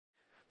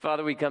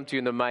Father, we come to you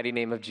in the mighty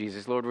name of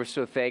Jesus. Lord, we're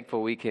so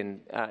thankful we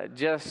can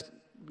just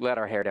let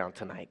our hair down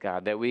tonight,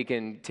 God, that we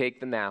can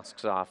take the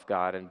masks off,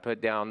 God, and put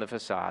down the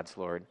facades,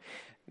 Lord.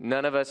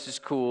 None of us is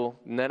cool.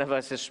 None of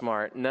us is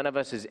smart. None of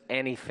us is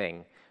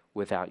anything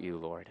without you,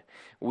 Lord.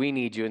 We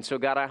need you. And so,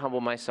 God, I humble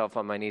myself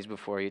on my knees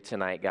before you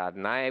tonight, God,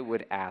 and I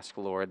would ask,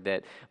 Lord,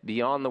 that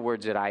beyond the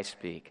words that I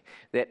speak,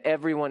 that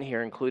everyone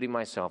here, including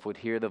myself, would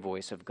hear the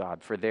voice of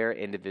God for their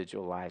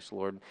individual lives,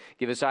 Lord.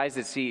 Give us eyes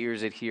that see, ears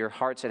that hear,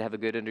 hearts that have a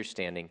good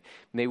understanding.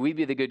 May we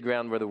be the good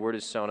ground where the word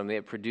is sown, and may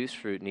it produce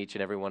fruit in each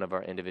and every one of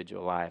our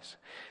individual lives.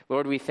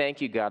 Lord, we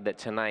thank you, God, that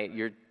tonight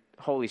your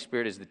Holy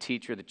Spirit is the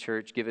teacher of the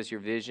church. Give us your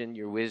vision,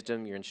 your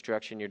wisdom, your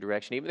instruction, your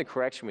direction, even the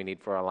correction we need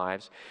for our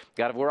lives.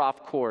 God, if we're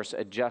off course,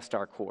 adjust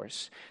our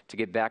course to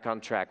get back on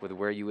track with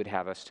where you would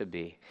have us to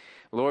be.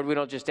 Lord, we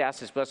don't just ask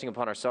this blessing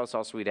upon ourselves,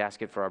 also we'd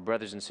ask it for our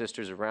brothers and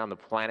sisters around the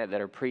planet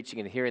that are preaching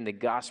and hearing the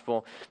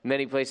gospel.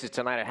 Many places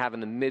tonight are having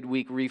the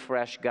midweek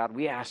refresh. God,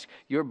 we ask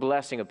your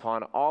blessing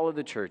upon all of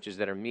the churches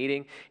that are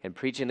meeting and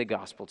preaching the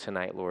gospel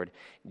tonight, Lord.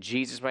 In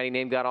Jesus' mighty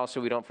name, God, also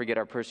we don't forget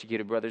our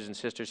persecuted brothers and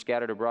sisters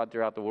scattered abroad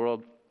throughout the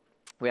world.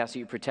 We ask that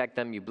you protect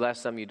them, you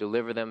bless them, you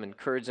deliver them,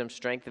 encourage them,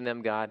 strengthen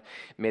them, God.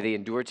 May they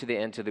endure to the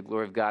end to the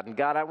glory of God. And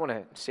God, I want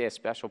to say a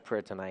special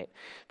prayer tonight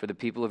for the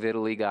people of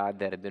Italy, God,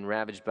 that have been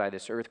ravaged by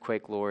this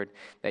earthquake, Lord,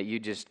 that you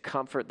just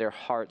comfort their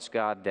hearts,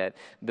 God, that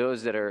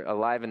those that are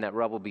alive in that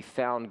rubble be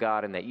found,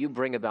 God, and that you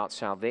bring about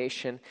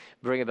salvation,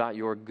 bring about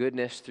your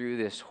goodness through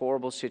this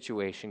horrible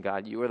situation,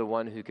 God. You are the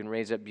one who can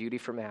raise up beauty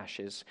from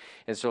ashes.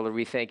 And so, Lord,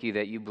 we thank you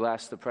that you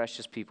bless the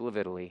precious people of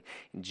Italy.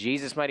 In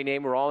Jesus' mighty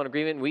name, we're all in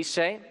agreement. We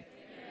say,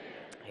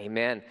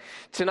 amen.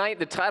 Tonight,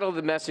 the title of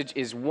the message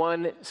is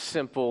One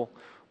Simple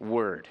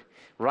Word.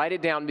 Write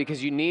it down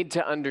because you need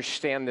to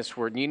understand this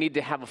word. You need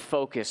to have a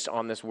focus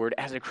on this word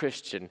as a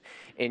Christian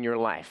in your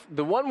life.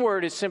 The one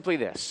word is simply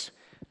this: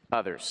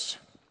 others.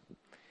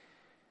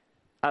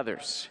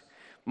 Others.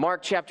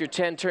 Mark chapter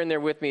 10, turn there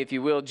with me if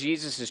you will.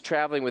 Jesus is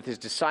traveling with his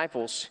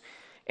disciples.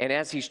 And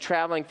as he's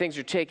traveling, things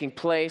are taking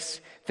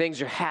place,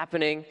 things are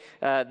happening.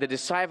 The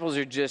disciples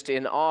are just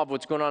in awe of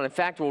what's going on. In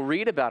fact, we'll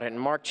read about it in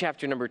Mark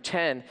chapter number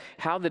 10,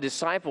 how the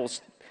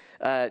disciples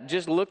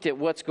just looked at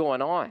what's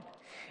going on.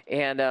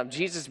 And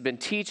Jesus has been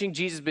teaching,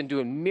 Jesus has been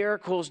doing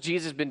miracles,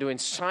 Jesus has been doing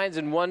signs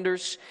and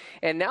wonders.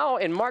 And now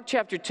in Mark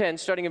chapter 10,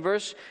 starting in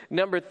verse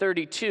number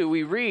 32,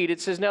 we read, it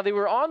says, "Now they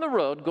were on the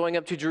road going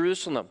up to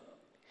Jerusalem,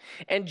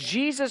 and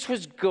Jesus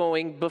was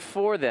going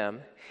before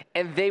them,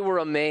 and they were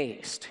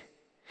amazed.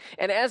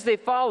 And as they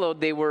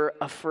followed, they were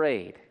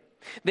afraid.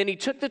 Then he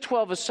took the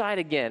 12 aside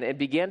again and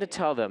began to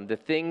tell them the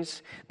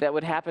things that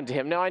would happen to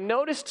him." Now, I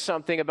noticed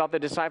something about the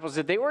disciples,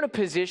 that they were in a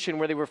position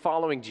where they were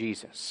following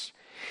Jesus.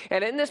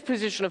 And in this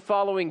position of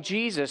following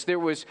Jesus, there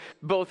was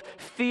both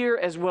fear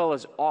as well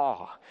as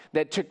awe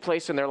that took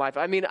place in their life.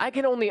 I mean, I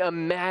can only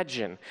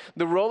imagine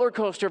the roller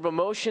coaster of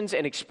emotions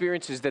and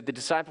experiences that the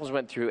disciples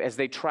went through as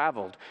they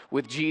traveled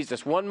with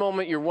Jesus. One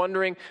moment you're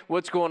wondering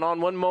what's going on.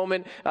 One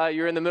moment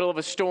you're in the middle of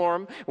a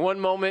storm. One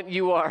moment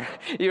you're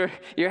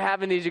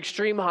having these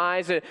extreme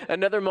highs.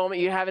 Another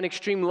moment you're having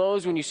extreme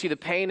lows when you see the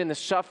pain and the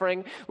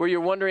suffering, where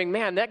you're wondering,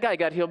 man, that guy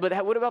got healed,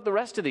 but what about the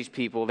rest of these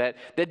people that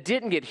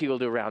didn't get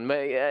healed around?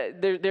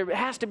 There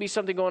has to be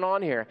something going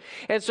on here.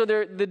 And so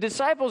the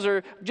disciples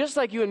are just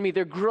like you and me.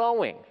 They're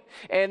growing.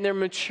 And they're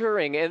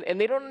maturing,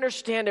 and they don't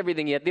understand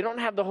everything yet. They don't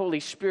have the Holy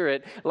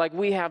Spirit like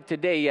we have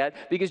today yet,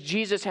 because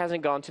Jesus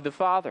hasn't gone to the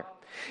Father.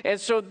 And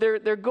so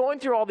they're going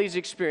through all these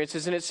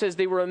experiences, and it says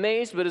they were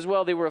amazed, but as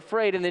well they were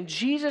afraid. And then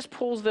Jesus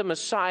pulls them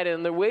aside, and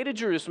on their way to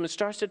Jerusalem, and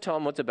starts to tell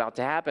them what's about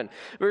to happen.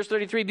 Verse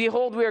 33,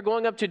 "Behold, we are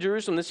going up to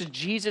Jerusalem." This is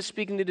Jesus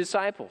speaking to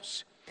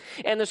disciples.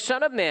 "And the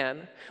Son of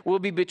Man will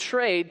be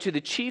betrayed to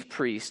the chief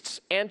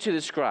priests and to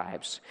the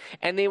scribes,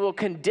 and they will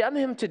condemn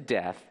him to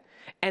death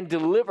and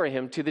deliver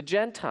him to the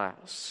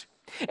Gentiles.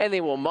 And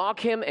they will mock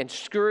him and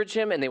scourge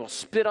him, and they will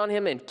spit on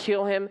him and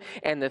kill him,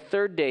 and the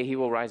third day he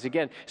will rise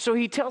again." So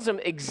he tells them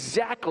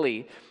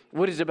exactly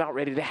what is about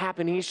ready to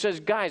happen. He says,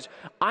 guys,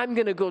 I'm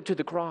going to go to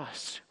the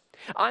cross.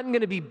 I'm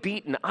going to be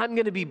beaten. I'm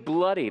going to be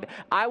bloodied.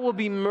 I will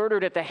be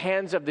murdered at the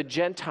hands of the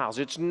Gentiles.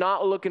 It's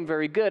not looking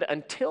very good,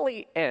 until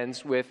he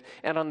ends with,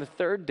 "And on the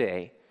third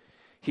day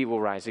he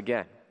will rise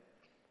again."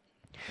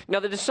 Now,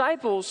 the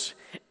disciples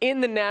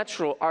in the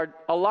natural are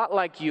a lot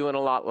like you and a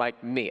lot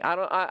like me.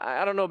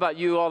 I don't know about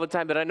you all the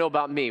time, but I know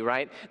about me,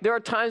 right? There are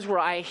times where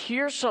I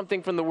hear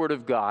something from the Word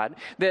of God,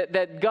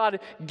 that God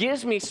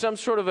gives me some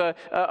sort of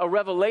a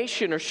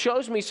revelation or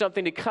shows me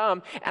something to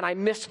come, and I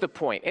miss the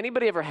point.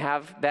 Anybody ever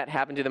have that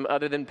happen to them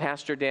other than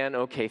Pastor Dan?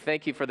 Okay,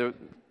 thank you for the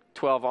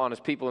 12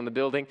 honest people in the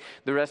building.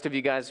 The rest of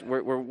you guys,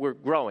 we're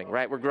growing,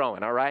 right? We're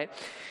growing, all right?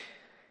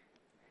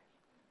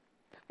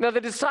 Now, the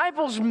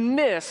disciples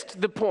missed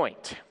the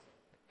point.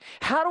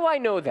 How do I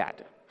know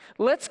that?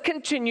 Let's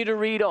continue to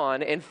read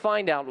on and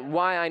find out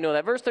why I know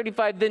that. Verse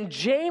 35, "Then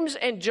James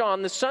and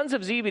John, the sons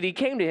of Zebedee,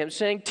 came to him,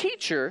 saying,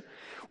 'Teacher,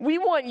 we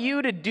want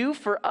you to do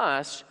for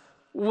us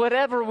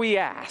whatever we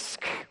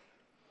ask.'"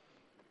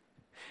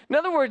 In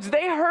other words,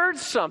 they heard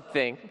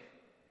something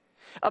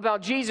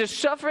about Jesus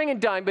suffering and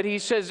dying, but he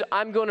says,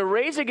 I'm going to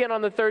raise again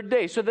on the third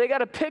day. So they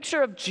got a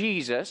picture of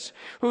Jesus,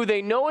 who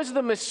they know is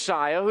the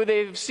Messiah, who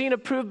they've seen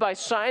approved by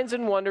signs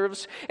and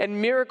wonders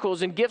and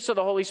miracles and gifts of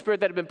the Holy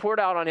Spirit that have been poured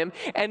out on him.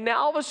 And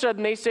now all of a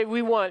sudden they say,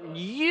 we want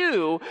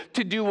you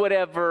to do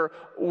whatever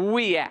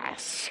we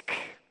ask.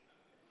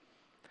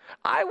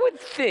 I would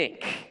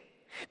think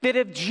that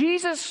if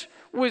Jesus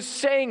was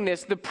saying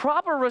this, the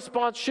proper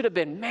response should have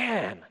been,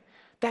 man,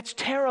 that's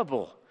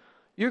terrible.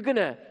 You're going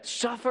to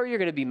suffer. You're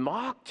going to be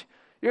mocked.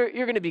 You're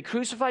going to be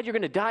crucified. You're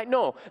going to die.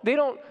 No, they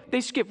don't.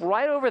 They skip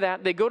right over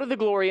that. They go to the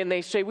glory and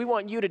they say, we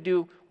want you to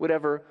do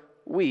whatever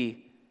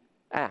we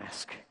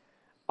ask.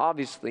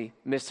 Obviously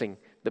missing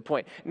the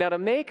point. Now, to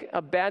make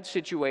a bad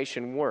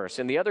situation worse,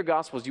 in the other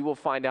Gospels, you will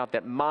find out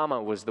that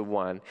Mama was the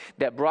one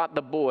that brought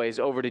the boys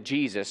over to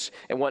Jesus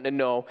and wanted to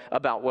know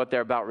about what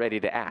they're about ready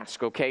to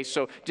ask, okay?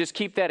 So just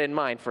keep that in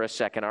mind for a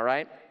second, all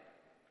right?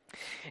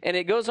 And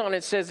it goes on,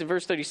 it says in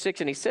verse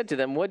 36, and he said to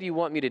them, what do you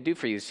want me to do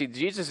for you? See,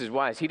 Jesus is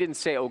wise. He didn't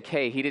say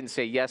okay. He didn't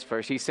say yes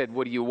first. He said,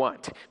 what do you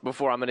want?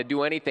 Before I'm going to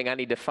do anything, I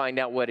need to find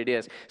out what it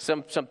is.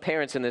 Some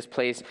parents in this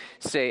place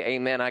say,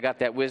 amen, I got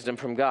that wisdom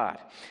from God.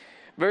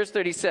 Verse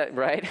 37,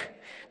 right?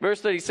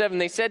 Verse 37,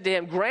 they said to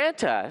him,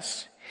 grant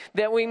us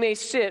that we may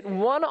sit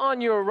one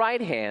on your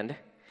right hand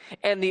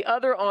and the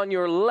other on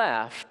your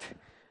left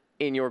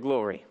in your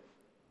glory.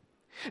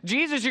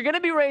 Jesus, you're going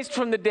to be raised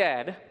from the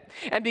dead.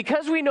 And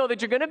because we know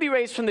that you're going to be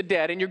raised from the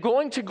dead and you're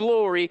going to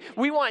glory,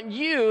 we want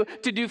you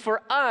to do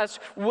for us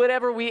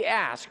whatever we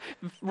ask.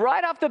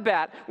 Right off the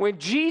bat, when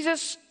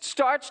Jesus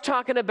starts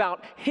talking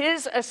about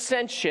his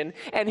ascension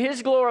and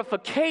his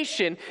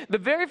glorification, the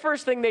very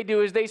first thing they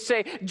do is they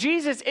say,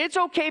 Jesus, it's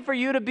okay for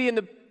you to be in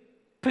the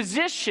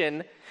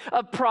position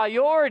of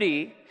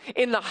priority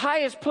in the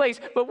highest place,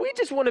 but we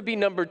just want to be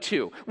number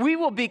two. We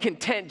will be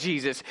content,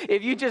 Jesus,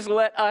 if you just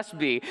let us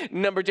be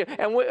number two.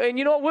 And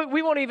you know what?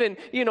 We won't even,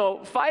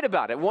 fight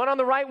about it. One on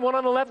the right, one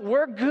on the left.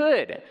 We're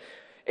good.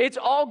 It's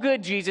all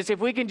good, Jesus, if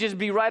we can just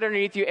be right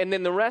underneath you, and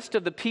then the rest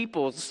of the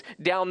peoples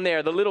down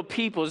there, the little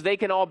peoples, they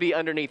can all be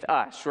underneath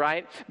us,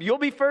 right? You'll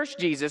be first,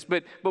 Jesus,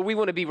 but we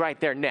want to be right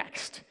there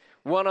next.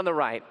 One on the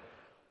right,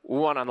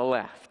 one on the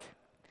left.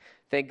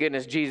 Thank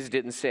goodness Jesus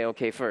didn't say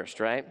okay first,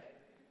 right?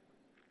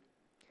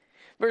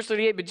 Verse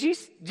 38, but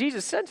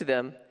Jesus said to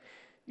them,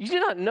 you do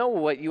not know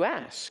what you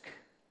ask.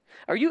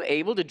 Are you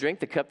able to drink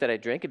the cup that I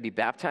drink and be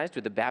baptized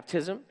with the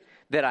baptism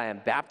that I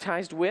am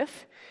baptized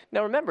with?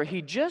 Now remember,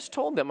 he just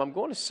told them, I'm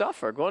going to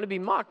suffer, going to be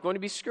mocked, going to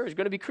be scourged,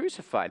 going to be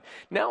crucified.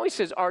 Now he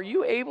says, are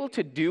you able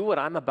to do what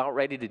I'm about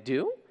ready to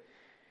do?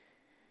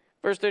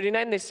 Verse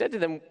 39, they said to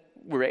them,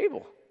 we're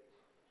able.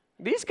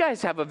 These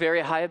guys have a very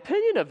high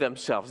opinion of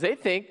themselves. They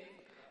think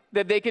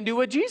that they can do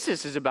what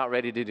Jesus is about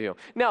ready to do.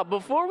 Now,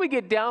 before we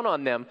get down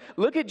on them,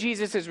 look at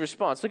Jesus'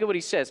 response. Look at what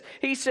he says.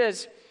 He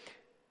says,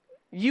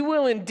 you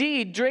will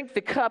indeed drink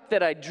the cup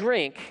that I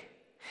drink,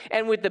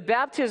 and with the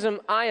baptism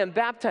I am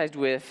baptized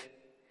with,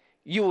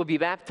 you will be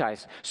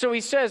baptized. So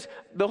he says,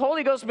 the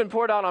Holy Ghost has been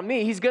poured out on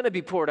me. He's going to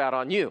be poured out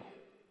on you.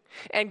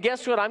 And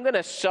guess what? I'm going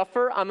to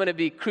suffer. I'm going to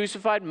be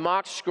crucified,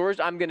 mocked,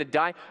 scourged. I'm going to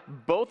die.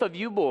 Both of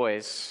you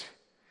boys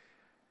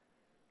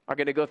are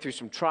going to go through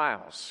some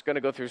trials, going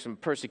to go through some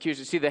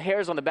persecution. See, the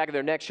hairs on the back of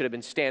their neck should have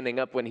been standing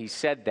up when he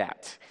said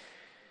that.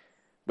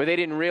 But they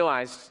didn't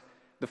realize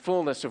the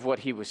fullness of what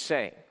he was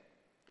saying.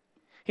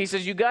 He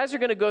says, you guys are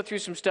going to go through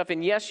some stuff,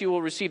 and yes, you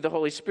will receive the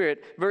Holy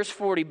Spirit. Verse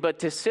 40, but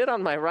to sit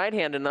on my right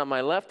hand and on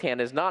my left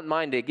hand is not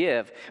mine to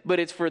give, but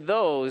it's for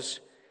those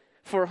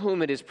for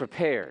whom it is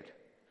prepared.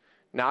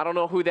 Now, I don't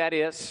know who that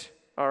is,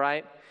 all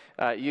right?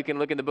 You can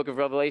look in the book of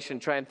Revelation,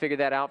 try and figure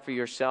that out for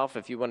yourself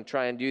if you want to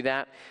try and do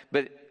that.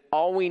 But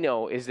all we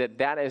know is that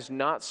that is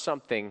not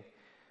something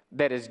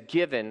that is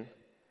given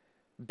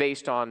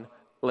based on,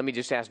 let me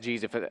just ask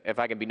Jesus if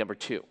I can be number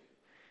two.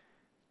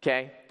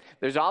 Okay?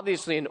 There's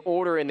obviously an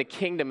order in the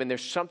kingdom, and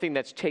there's something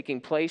that's taking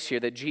place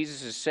here that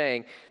Jesus is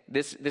saying,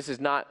 this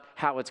is not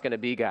how it's going to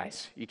be,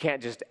 guys. You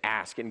can't just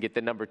ask and get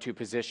the number two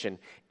position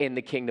in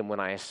the kingdom when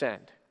I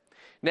ascend.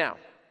 Now,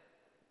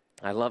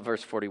 I love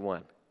verse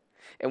 41.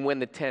 And when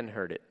the 10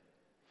 heard it.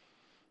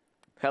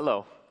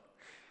 Hello.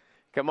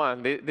 Come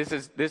on, this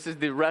is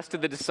the rest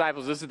of the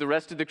disciples. This is the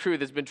rest of the crew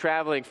that's been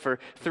traveling for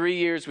 3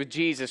 years with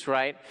Jesus,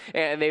 right?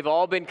 And they've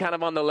all been kind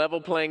of on the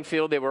level playing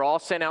field. They were all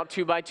sent out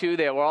 2 by 2.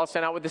 They were all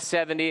sent out with the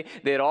 70.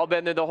 They had all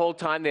been there the whole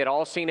time. They had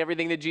all seen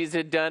everything that Jesus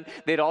had done.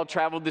 They'd all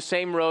traveled the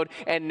same road.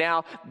 And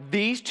now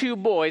these 2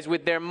 boys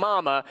with their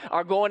mama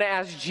are going to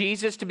ask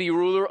Jesus to be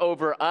ruler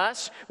over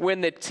us.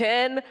 When the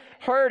 10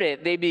 heard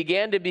it, they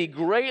began to be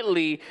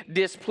greatly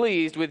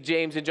displeased with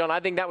James and John. I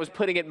think that was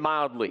putting it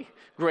mildly,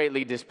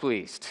 greatly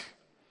displeased.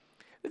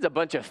 There's a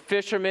bunch of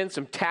fishermen,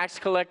 some tax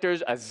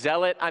collectors, a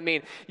zealot. I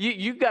mean,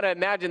 you've got to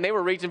imagine they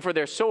were reaching for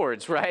their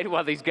swords, right,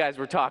 while these guys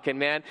were talking,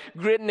 man.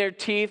 Gritting their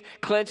teeth,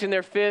 clenching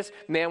their fists.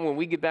 Man, when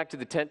we get back to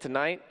the tent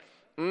tonight,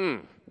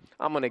 I'm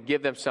going to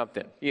give them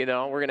something. We're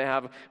going to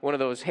have one of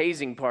those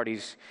hazing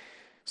parties.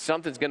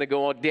 Something's going to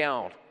go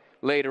down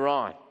later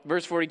on.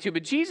 Verse 42,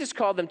 but Jesus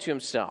called them to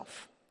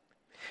himself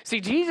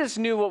See, Jesus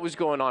knew what was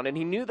going on, and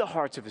he knew the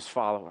hearts of his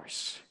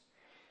followers.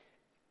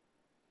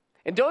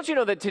 And don't you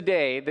know that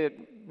today, that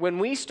when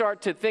we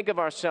start to think of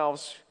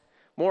ourselves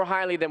more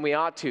highly than we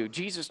ought to,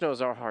 Jesus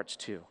knows our hearts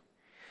too.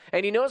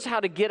 And he knows how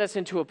to get us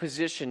into a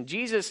position.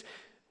 Jesus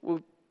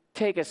will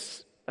take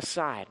us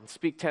aside and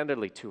speak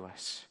tenderly to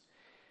us.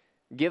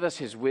 Give us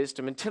his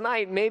wisdom. And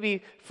tonight,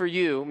 maybe for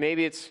you,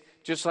 maybe it's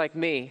just like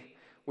me,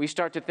 we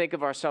start to think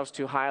of ourselves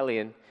too highly.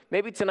 And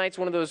maybe tonight's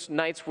one of those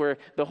nights where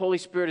the Holy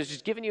Spirit is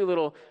just giving you a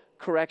little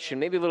correction,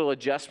 maybe a little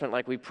adjustment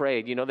like we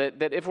prayed,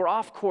 that if we're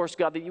off course,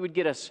 God, that you would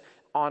get us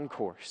on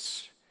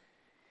course.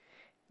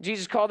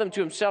 Jesus called them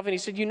to himself and he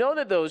said, you know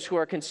that those who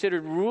are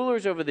considered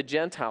rulers over the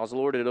Gentiles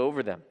lord it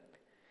over them,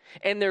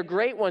 and their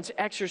great ones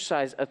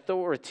exercise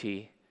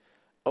authority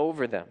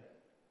over them.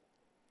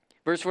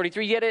 Verse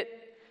 43, yet it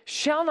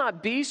shall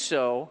not be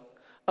so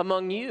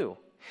among you.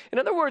 In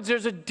other words,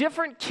 there's a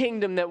different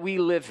kingdom that we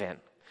live in.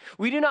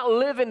 We do not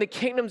live in the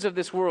kingdoms of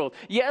this world.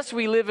 Yes,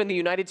 we live in the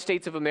United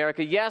States of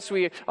America. Yes,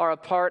 we are a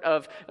part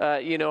of,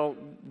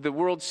 the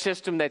world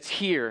system that's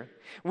here.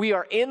 We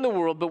are in the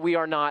world, but we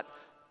are not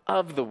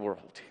of the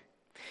world.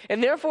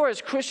 And therefore,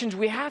 as Christians,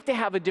 we have to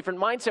have a different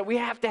mindset. We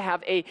have to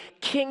have a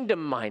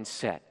kingdom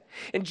mindset.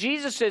 And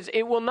Jesus says,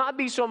 it will not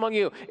be so among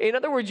you. In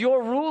other words,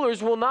 your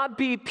rulers will not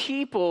be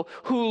people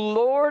who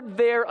lord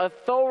their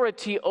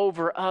authority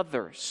over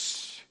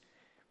others,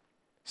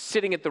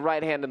 sitting at the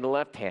right hand and the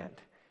left hand,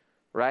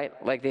 right?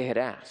 Like they had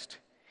asked.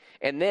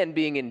 And then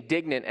being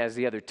indignant as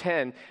the other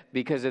 10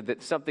 because of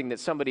something that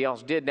somebody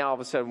else did. Now all of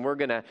a sudden we're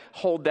going to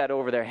hold that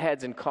over their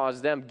heads and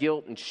cause them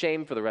guilt and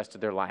shame for the rest of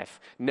their life,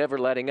 never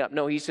letting up.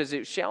 No, he says,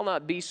 it shall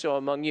not be so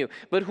among you.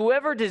 But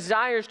whoever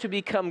desires to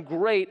become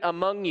great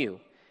among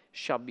you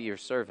shall be your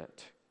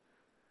servant.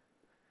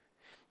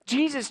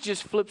 Jesus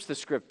just flips the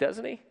script,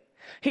 doesn't he?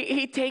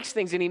 He takes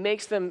things and he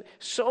makes them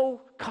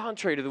so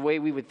contrary to the way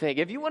we would think.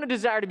 If you want to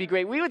desire to be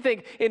great, we would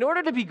think, in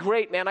order to be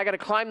great, man, I got to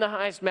climb the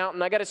highest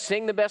mountain. I got to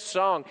sing the best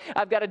song.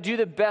 I've got to do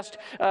the best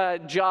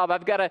job.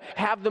 I've got to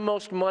have the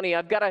most money.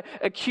 I've got to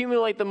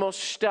accumulate the most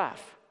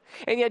stuff.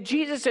 And yet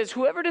Jesus says,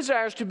 whoever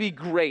desires to be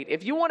great,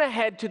 if you want to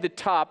head to the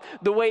top,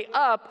 the way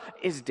up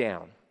is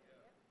down.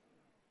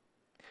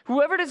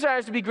 Whoever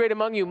desires to be great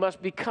among you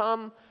must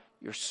become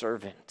your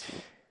servant.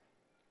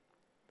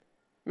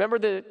 Remember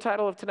the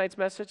title of tonight's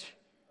message?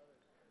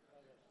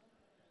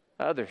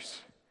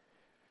 Others.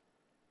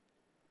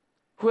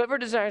 Whoever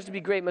desires to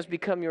be great must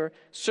become your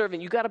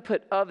servant. You got to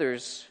put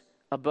others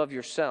above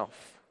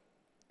yourself.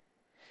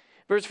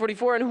 Verse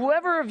 44, and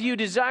whoever of you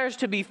desires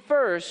to be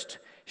first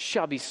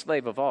shall be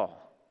slave of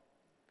all.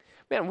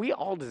 Man, we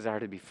all desire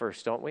to be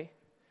first, don't we?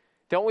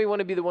 Don't we want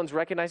to be the ones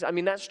recognized? I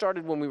mean, that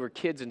started when we were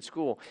kids in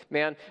school.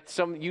 Man,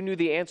 you knew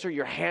the answer,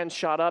 your hand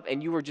shot up,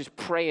 and you were just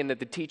praying that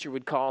the teacher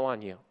would call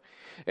on you.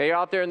 And you're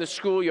out there in the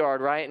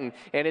schoolyard, right? And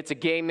it's a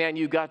game, man.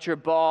 You got your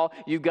ball.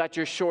 You got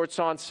your shorts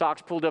on,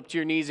 socks pulled up to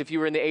your knees if you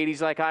were in the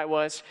 80s like I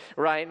was,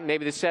 right?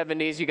 Maybe the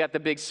 70s. You got the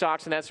big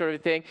socks and that sort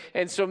of thing.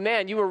 And so,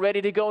 man, you were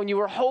ready to go, and you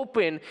were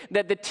hoping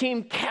that the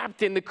team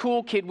captain, the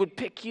cool kid, would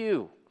pick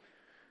you.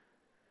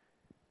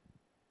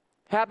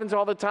 Happens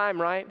all the time,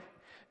 right?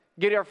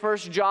 Get our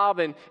first job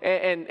and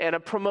a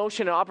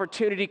promotion, an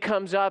opportunity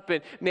comes up,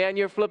 and, man,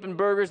 you're flipping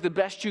burgers the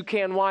best you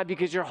can. Why?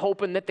 Because you're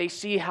hoping that they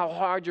see how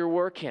hard you're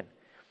working.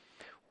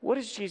 What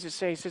does Jesus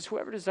say? He says,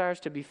 whoever desires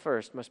to be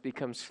first must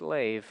become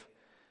slave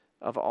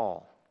of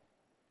all.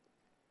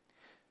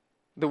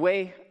 The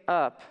way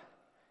up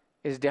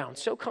is down.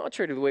 So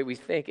contrary to the way we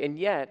think, and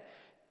yet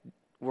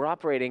we're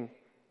operating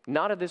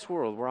not of this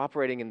world. We're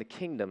operating in the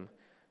kingdom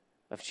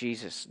of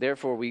Jesus.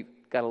 Therefore, we've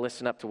got to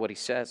listen up to what he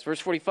says.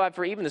 Verse 45,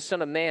 for even the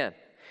Son of Man,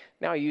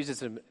 now he uses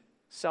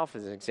himself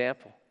as an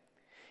example.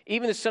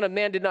 Even the Son of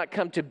Man did not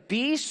come to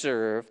be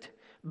served,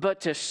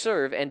 but to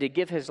serve and to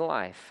give his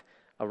life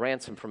a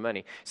ransom for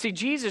many. See,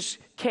 Jesus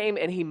came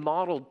and he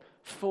modeled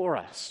for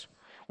us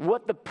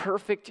what the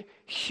perfect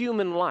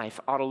human life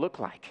ought to look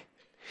like.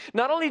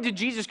 Not only did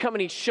Jesus come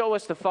and he show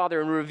us the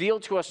Father and reveal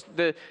to us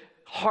the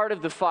heart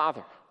of the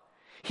Father,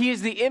 he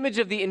is the image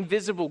of the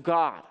invisible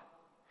God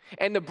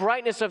and the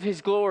brightness of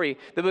his glory,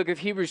 the book of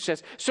Hebrews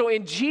says. So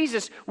in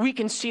Jesus, we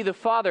can see the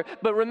Father.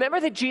 But remember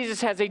that Jesus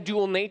has a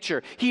dual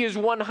nature. He is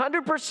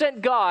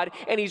 100% God,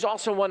 and he's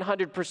also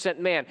 100%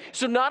 man.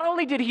 So not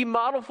only did he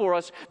model for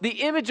us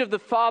the image of the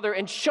Father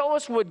and show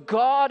us what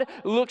God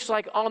looks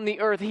like on the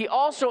earth, he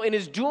also, in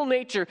his dual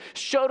nature,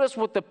 showed us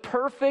what the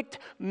perfect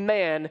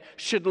man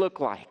should look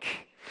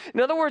like.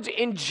 In other words,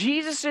 in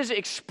Jesus'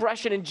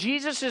 expression, in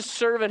Jesus'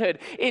 servanthood,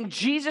 in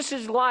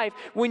Jesus' life,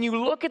 when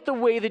you look at the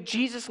way that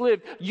Jesus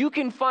lived, you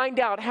can find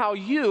out how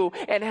you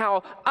and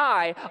how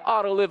I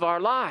ought to live our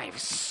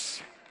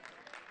lives.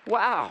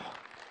 Wow.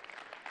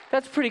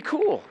 That's pretty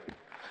cool.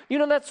 You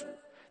know,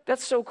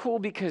 that's so cool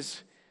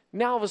because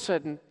now all of a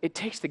sudden it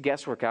takes the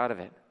guesswork out of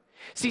it.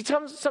 See,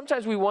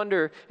 sometimes we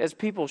wonder as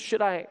people,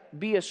 should I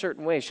be a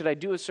certain way? Should I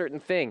do a certain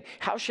thing?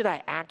 How should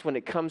I act when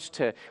it comes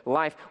to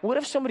life? What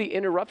if somebody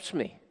interrupts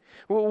me?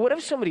 Well, what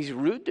if somebody's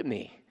rude to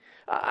me?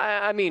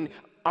 I mean,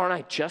 aren't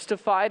I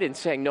justified in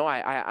saying, no,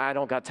 I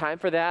don't got time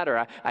for that,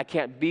 or I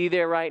can't be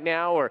there right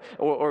now,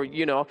 or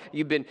you know,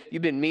 you've been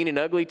mean and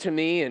ugly to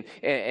me,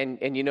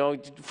 and you know,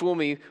 fool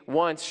me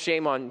once,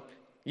 shame on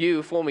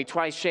you, fool me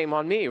twice, shame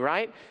on me,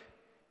 right?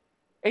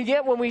 And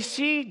yet when we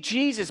see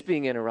Jesus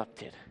being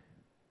interrupted,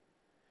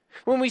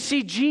 when we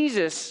see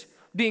Jesus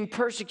being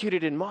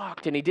persecuted and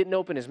mocked, and he didn't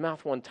open his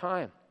mouth one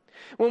time,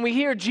 when we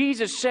hear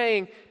Jesus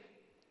saying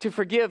to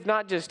forgive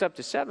not just up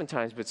to 7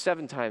 times, but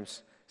 7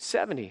 times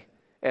 70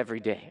 every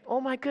day.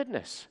 Oh my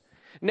goodness.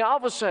 Now all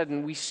of a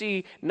sudden we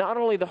see not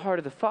only the heart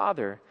of the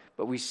Father,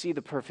 but we see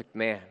the perfect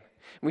man.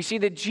 We see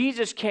that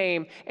Jesus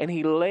came and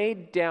he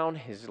laid down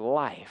his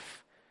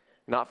life,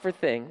 not for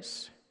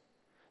things,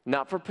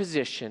 not for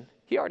position.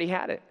 He already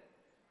had it.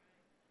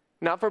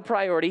 Not for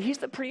priority. He's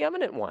the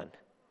preeminent one.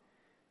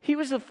 He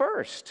was the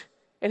first.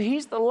 And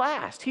he's the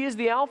last. He is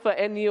the Alpha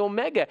and the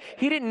Omega.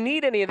 He didn't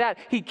need any of that.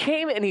 He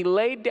came and he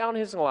laid down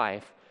his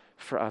life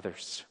for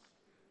others.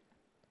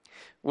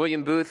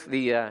 William Booth,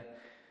 the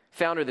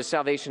founder of the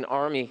Salvation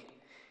Army,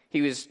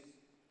 he was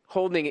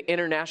holding an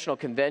international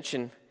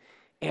convention,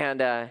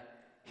 and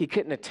he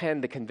couldn't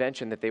attend the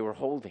convention that they were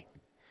holding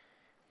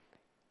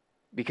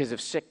because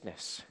of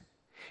sickness.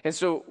 And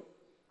so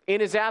in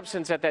his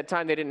absence at that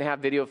time, they didn't have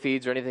video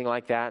feeds or anything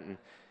like that. And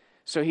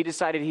so he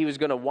decided he was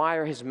going to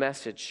wire his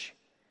message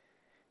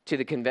to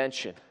the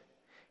convention.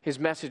 His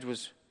message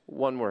was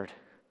one word.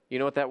 You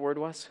know what that word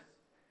was?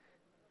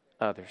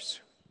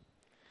 Others.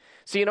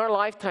 See, in our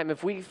lifetime,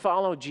 if we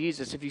follow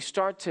Jesus, if you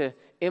start to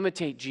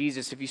imitate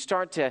Jesus, if you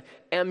start to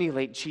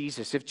emulate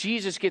Jesus, if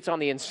Jesus gets on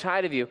the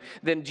inside of you,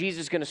 then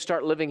Jesus is going to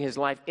start living his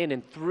life in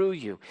and through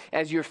you.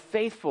 As you're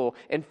faithful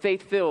and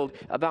faith-filled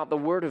about the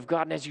Word of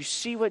God, and as you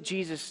see what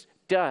Jesus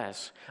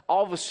does,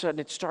 all of a sudden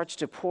it starts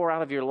to pour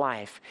out of your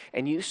life,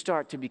 and you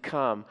start to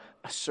become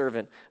a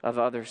servant of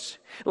others.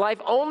 Life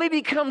only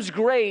becomes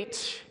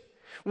great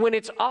when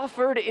it's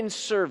offered in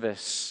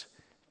service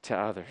to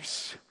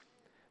others.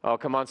 Oh,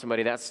 come on,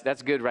 somebody.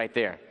 That's good right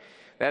there.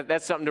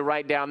 That's something to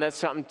write down. That's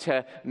something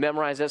to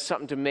memorize. That's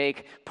something to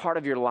make part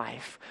of your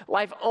life.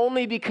 Life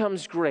only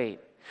becomes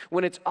great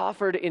when it's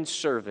offered in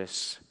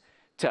service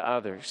to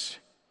others.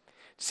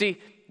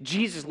 See,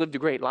 Jesus lived a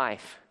great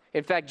life.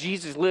 In fact,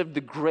 Jesus lived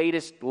the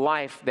greatest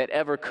life that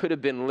ever could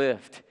have been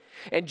lived.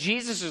 And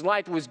Jesus'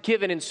 life was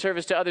given in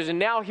service to others. And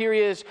now here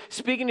he is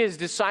speaking to his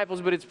disciples,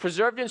 but it's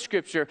preserved in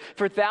Scripture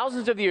for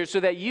thousands of years so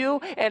that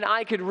you and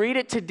I could read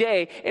it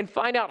today and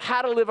find out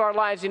how to live our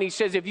lives. And he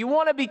says, if you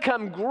want to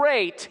become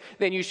great,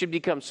 then you should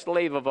become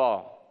slave of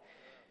all.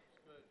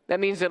 That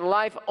means that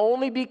life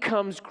only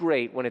becomes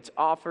great when it's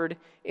offered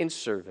in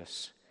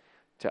service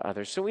to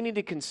others. So we need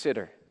to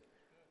consider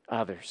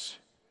others.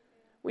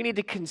 We need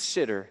to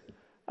consider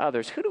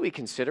others. Who do we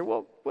consider?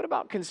 Well, what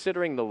about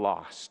considering the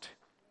lost?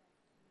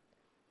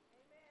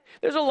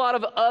 There's a lot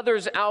of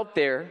others out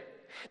there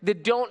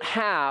that don't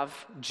have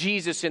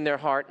Jesus in their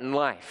heart and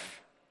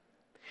life.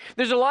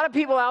 There's a lot of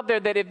people out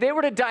there that if they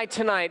were to die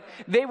tonight,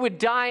 they would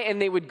die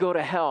and they would go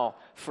to hell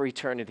for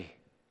eternity.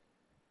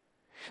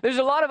 There's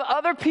a lot of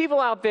other people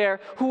out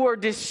there who are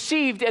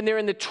deceived and they're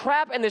in the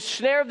trap and the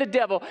snare of the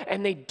devil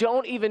and they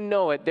don't even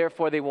know it,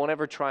 therefore they won't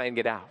ever try and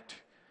get out.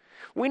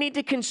 We need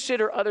to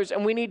consider others,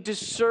 and we need to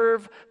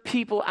serve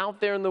people out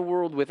there in the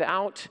world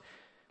without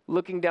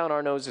looking down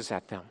our noses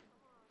at them.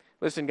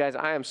 Listen, guys,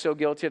 I am so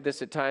guilty of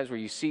this at times where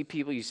you see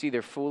people, you see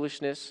their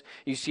foolishness,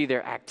 you see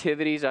their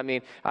activities. I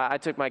mean, I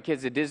took my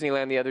kids to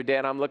Disneyland the other day,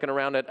 and I'm looking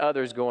around at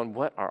others going,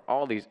 what are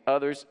all these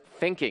others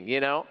thinking, you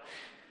know?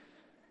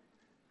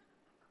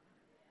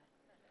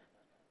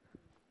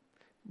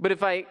 But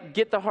if I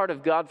get the heart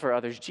of God for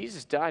others,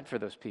 Jesus died for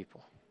those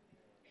people.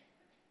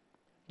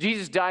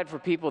 Jesus died for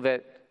people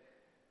that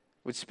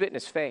would spit in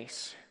his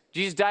face.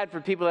 Jesus died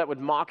for people that would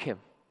mock him.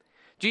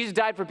 Jesus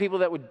died for people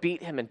that would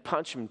beat him and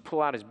punch him and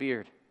pull out his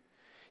beard.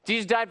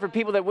 Jesus died for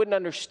people that wouldn't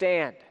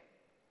understand.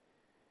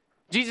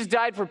 Jesus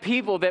died for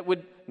people that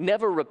would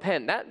never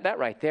repent. That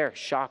right there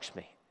shocks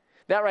me.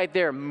 That right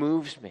there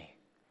moves me.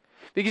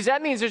 Because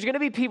that means there's going to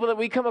be people that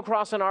we come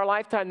across in our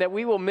lifetime that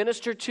we will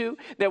minister to,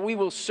 that we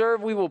will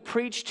serve, we will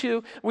preach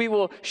to, we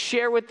will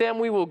share with them,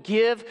 we will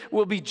give,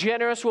 we'll be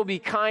generous, we'll be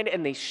kind,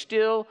 and they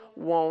still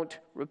won't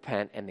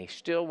repent, and they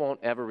still won't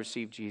ever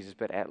receive Jesus.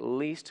 But at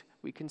least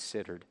we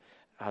considered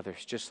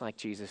others just like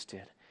Jesus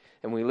did,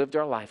 and we lived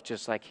our life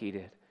just like he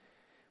did.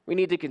 We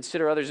need to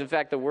consider others. In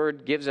fact, the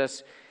Word gives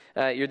us,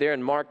 you're there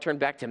in Mark, turn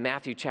back to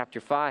Matthew chapter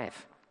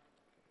 5.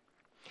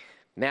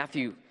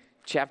 Matthew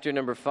chapter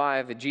number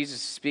 5, Jesus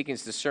is speaking,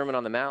 it's the Sermon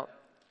on the Mount.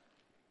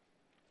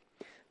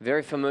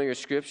 Very familiar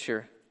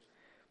scripture.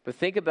 But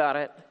think about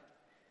it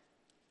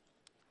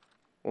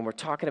when we're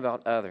talking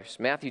about others.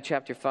 Matthew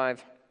chapter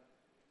 5,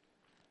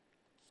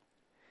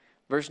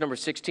 verse number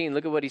 16,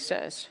 look at what he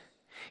says.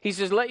 He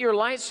says, let your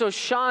light so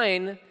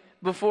shine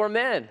before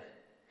men,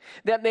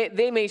 that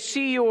they may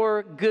see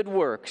your good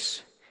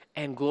works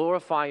and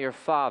glorify your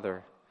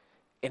Father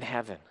in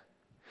heaven.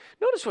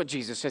 Notice what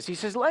Jesus says. He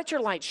says, let your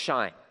light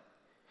shine.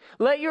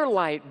 Let your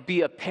light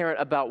be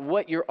apparent about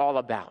what you're all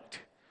about.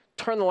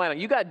 turn the light on.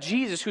 You got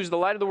Jesus, who's the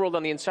light of the world,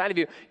 on the inside of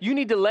you. You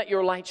need to let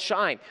your light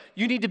shine.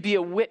 You need to be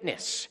a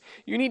witness.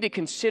 You need to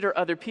consider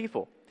other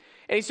people.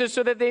 And he says,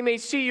 so that they may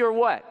see your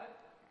what?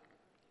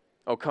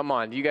 Oh, come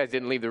on. You guys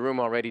didn't leave the room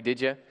already, did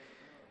you?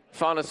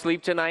 Falling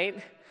asleep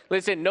tonight?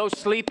 Listen, no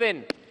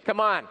sleeping. Come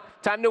on.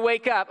 Time to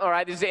wake up. All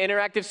right, this is an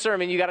interactive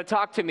sermon. You got to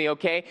talk to me,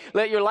 okay?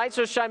 Let your light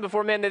so shine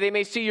before men that they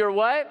may see your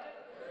what?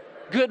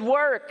 Good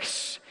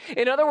works.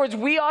 In other words,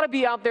 we ought to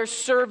be out there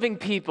serving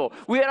people.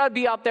 We ought to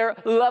be out there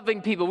loving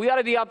people. We ought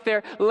to be out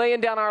there laying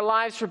down our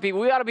lives for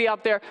people. We ought to be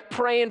out there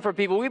praying for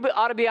people. We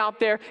ought to be out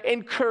there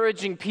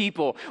encouraging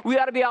people. We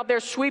ought to be out there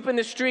sweeping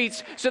the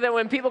streets so that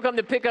when people come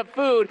to pick up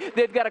food,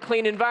 they've got a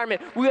clean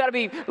environment. We ought to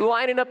be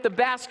lining up the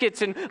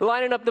baskets and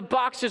lining up the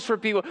boxes for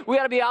people. We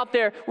ought to be out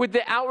there with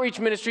the outreach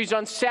ministries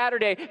on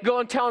Saturday,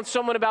 going telling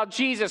someone about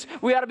Jesus.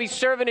 We ought to be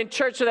serving in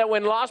church so that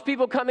when lost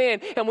people come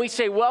in and we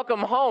say, welcome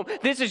home,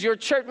 this is your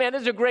church, man,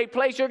 this is a great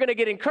place. You're going to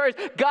get encouraged.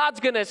 God's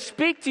going to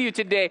speak to you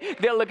today.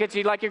 They'll look at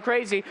you like you're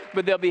crazy,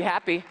 but they'll be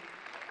happy.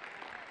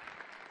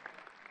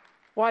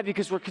 Why?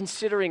 Because we're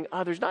considering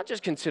others, not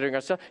just considering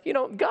ourselves. You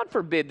know, God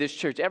forbid this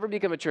church ever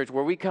become a church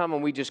where we come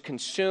and we just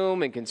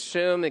consume and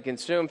consume and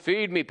consume.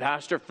 Feed me,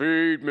 pastor,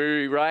 feed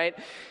me, right?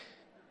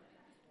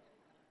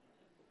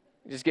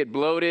 You just get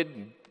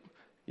bloated.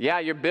 Yeah,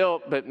 you're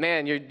built, but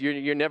man,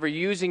 you're never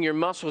using your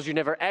muscles. You're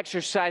never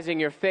exercising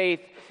your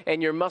faith,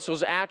 and your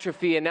muscles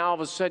atrophy, and now all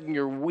of a sudden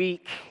you're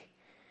weak,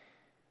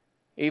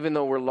 even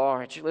though we're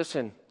large.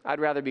 Listen, I'd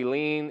rather be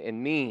lean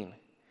and mean.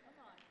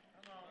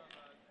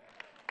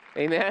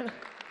 Amen?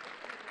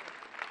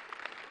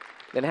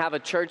 Than have a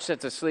church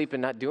that's asleep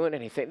and not doing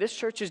anything. This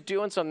church is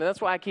doing something.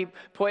 That's why I keep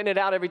pointing it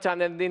out every time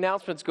that the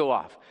announcements go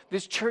off.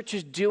 This church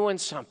is doing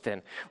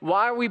something.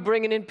 Why are we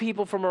bringing in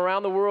people from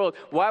around the world?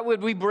 Why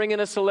would we bring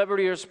in a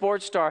celebrity or a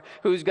sports star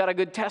who's got a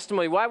good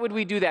testimony? Why would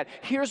we do that?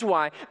 Here's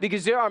why.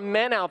 Because there are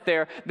men out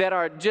there that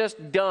are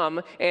just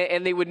dumb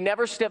and they would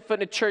never step foot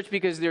in a church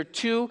because they're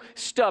too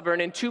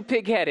stubborn and too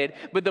pig-headed.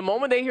 But the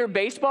moment they hear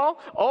baseball,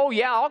 oh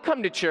yeah, I'll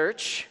come to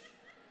church.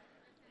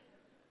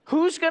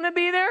 Who's going to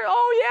be there?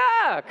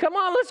 Oh, yeah. Come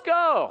on, let's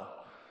go.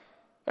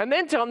 And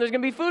then tell them there's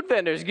going to be food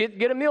vendors.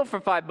 Get a meal for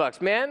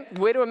 $5. Man,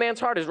 the way to a man's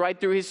heart is right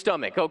through his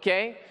stomach,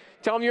 okay?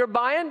 Tell them you're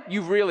buying,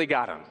 you've really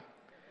got him.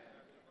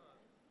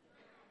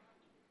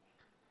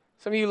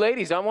 Some of you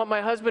ladies, I want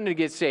my husband to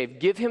get saved.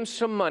 Give him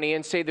some money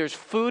and say there's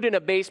food and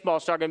a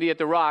baseball star going to be at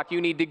the Rock. You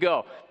need to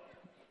go.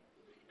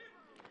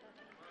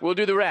 We'll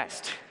do the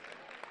rest.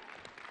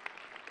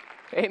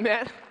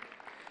 Amen?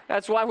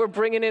 That's why we're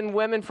bringing in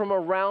women from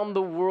around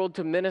the world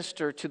to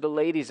minister to the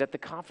ladies at the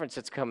conference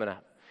that's coming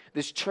up.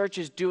 This church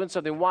is doing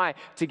something. Why?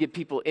 To get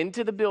people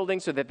into the building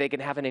so that they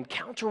can have an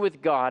encounter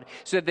with God,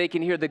 so that they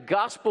can hear the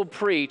gospel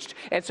preached,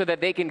 and so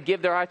that they can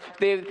give their heart,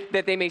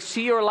 that they may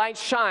see your light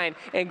shine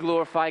and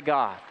glorify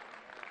God.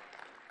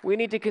 We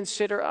need to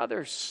consider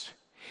others.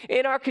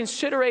 In our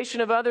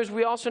consideration of others,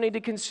 we also need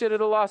to consider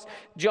the lost.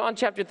 John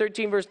chapter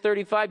 13, verse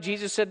 35,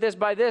 Jesus said this,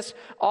 by this,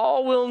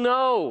 all will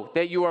know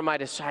that you are my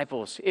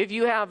disciples. If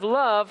you have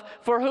love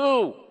for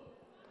who?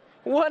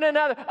 One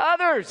another.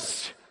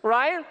 Others,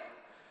 right?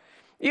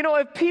 You know,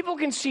 if people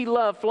can see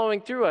love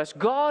flowing through us,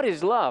 God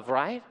is love,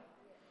 right?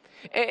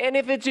 And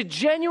if it's a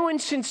genuine,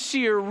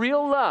 sincere,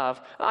 real love,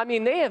 I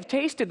mean, they have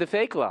tasted the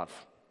fake love.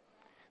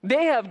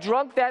 They have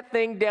drunk that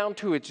thing down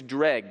to its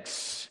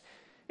dregs,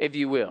 if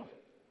you will.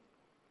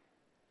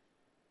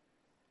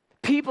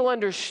 People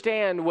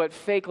understand what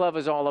fake love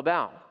is all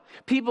about.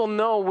 People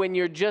know when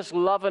you're just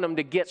loving them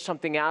to get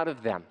something out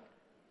of them.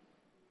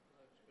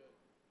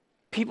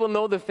 People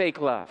know the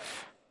fake love.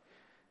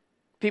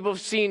 People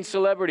have seen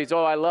celebrities.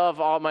 Oh, I love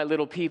all my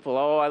little people.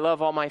 Oh, I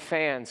love all my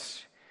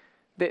fans.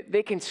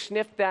 They can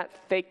sniff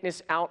that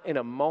fakeness out in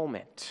a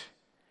moment.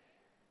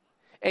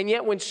 And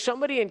yet when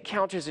somebody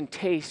encounters and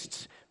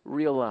tastes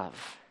real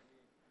love,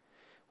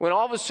 when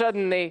all of a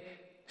sudden they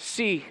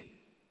see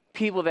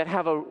people that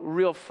have a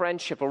real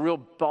friendship, a real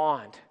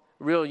bond,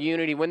 real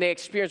unity, when they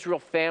experience real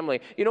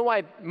family. You know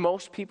why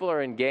most people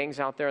are in gangs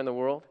out there in the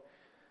world?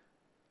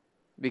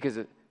 Because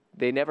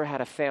they never had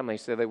a family,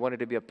 so they wanted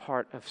to be a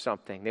part of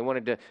something. They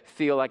wanted to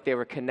feel like they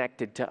were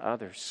connected to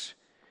others.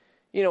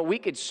 You know, we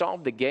could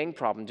solve the gang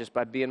problem just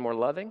by being more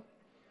loving.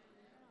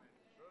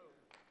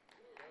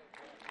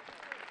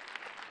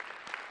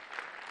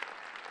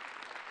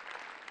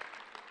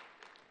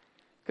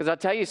 Because I'll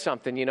tell you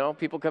something, you know,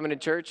 people come into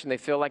church and they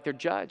feel like they're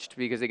judged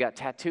because they got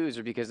tattoos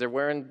or because they're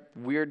wearing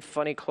weird,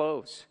 funny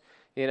clothes,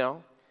 you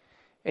know.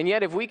 And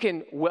yet if we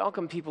can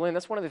welcome people in,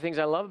 that's one of the things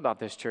I love about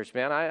this church,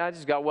 man. I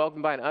just got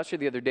welcomed by an usher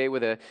the other day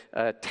with a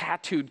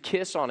tattooed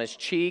kiss on his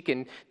cheek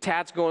and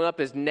tats going up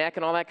his neck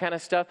and all that kind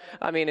of stuff.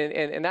 I mean,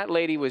 and that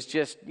lady was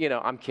just, you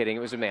know, I'm kidding.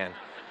 It was a man.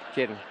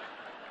 Kidding.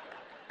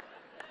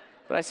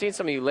 But I've seen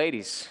some of you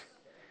ladies,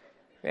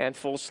 man,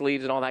 full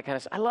sleeves and all that kind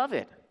of stuff. I love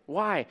it.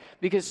 Why?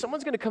 Because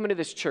someone's going to come into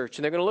this church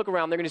and they're going to look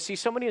around. They're going to see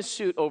somebody in a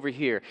suit over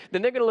here.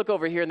 Then they're going to look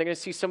over here and they're going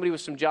to see somebody with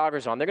some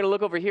joggers on. They're going to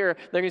look over here.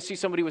 They're going to see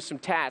somebody with some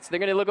tats. They're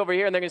going to look over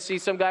here and they're going to see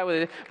some guy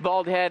with a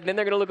bald head. And then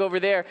they're going to look over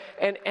there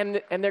and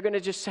they're going to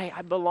just say,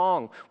 I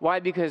belong.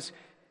 Why? Because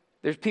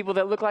there's people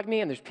that look like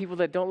me and there's people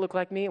that don't look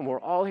like me. And we're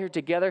all here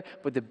together.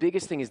 But the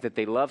biggest thing is that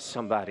they love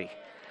somebody.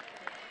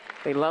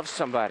 They love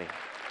somebody.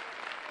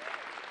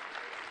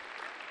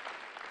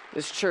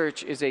 This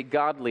church is a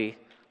godly,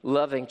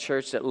 loving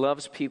church that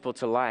loves people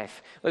to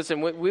life.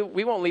 Listen,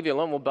 we won't leave you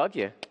alone. We'll bug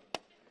you.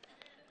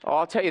 Oh,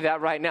 I'll tell you that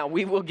right now.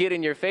 We will get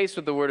in your face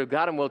with the Word of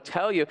God and we'll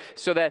tell you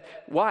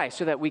why?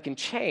 So that we can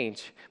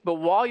change. But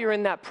while you're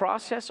in that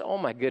process, oh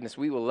my goodness,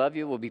 we will love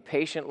you. We'll be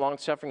patient,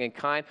 long-suffering, and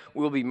kind.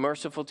 We'll be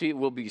merciful to you.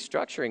 We'll be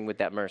structuring with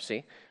that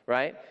mercy,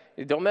 right?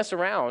 Don't mess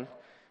around.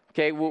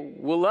 Okay,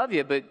 we'll love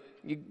you, but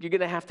you're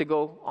going to have to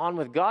go on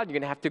with God. You're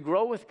going to have to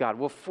grow with God.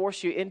 We'll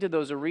force you into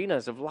those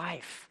arenas of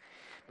life.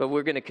 But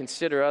we're going to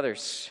consider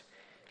others,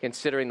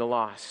 considering the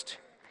lost.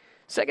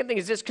 Second thing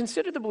is this,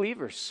 consider the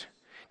believers.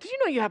 Did you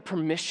know you have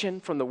permission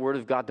from the Word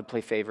of God to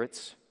play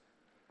favorites?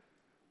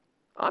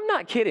 I'm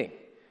not kidding.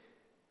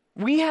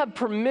 We have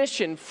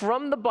permission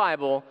from the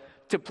Bible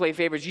to play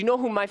favorites. You know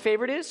who my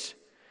favorite is?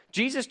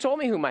 Jesus told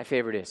me who my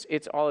favorite is.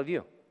 It's all of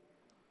you.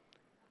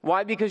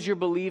 Why? Because you're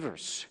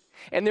believers.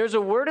 And there's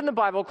a word in the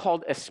Bible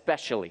called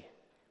especially,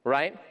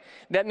 right?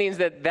 That means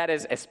that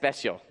is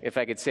especial, if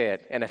I could say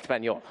it in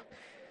Espanol.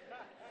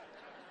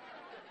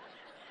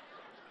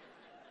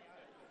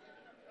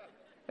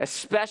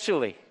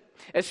 Especially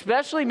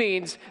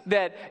means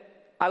that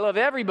I love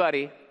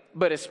everybody,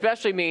 but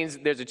especially means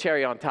there's a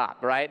cherry on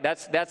top, right?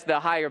 That's the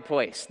higher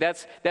place.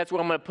 That's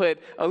where I'm going to put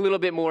a little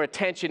bit more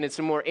attention and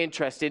some more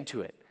interest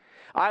into it.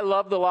 I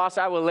love the lost.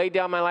 I will lay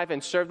down my life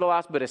and serve the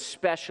lost, but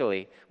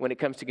especially when it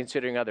comes to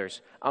considering others,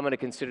 I'm going to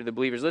consider the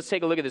believers. Let's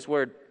take a look at this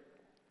word.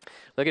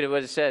 Look at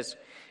what it says.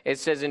 It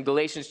says in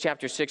Galatians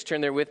chapter 6, turn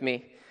there with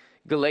me.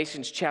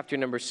 Galatians chapter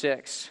number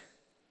 6.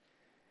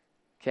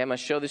 Okay, I'm going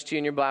to show this to you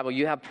in your Bible.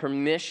 You have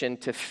permission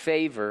to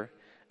favor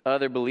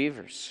other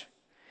believers.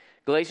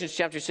 Galatians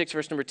chapter 6,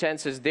 verse number 10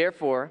 says,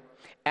 therefore,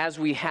 as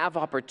we have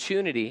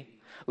opportunity,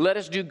 let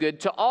us do good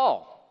to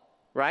all,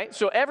 right?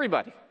 So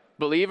everybody,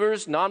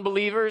 believers,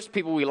 non-believers,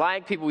 people we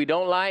like, people we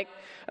don't like,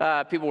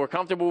 people we're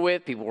comfortable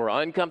with, people we're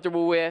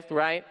uncomfortable with,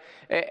 right?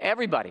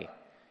 Everybody.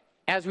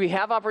 As we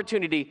have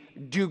opportunity,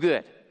 do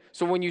good.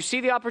 So when you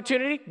see the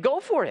opportunity, go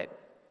for it,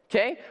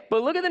 okay?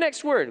 But look at the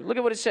next word. Look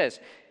at what it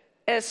says.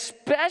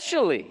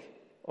 Especially,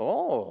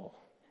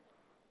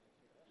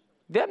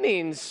 that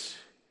means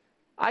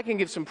I can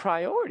give some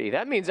priority.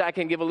 That means I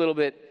can give a little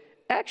bit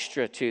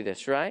extra to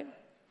this, right?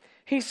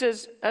 He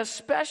says,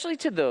 especially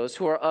to those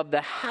who are of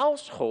the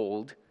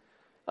household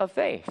of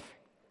faith.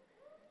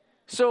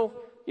 So,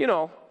 you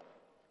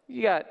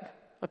got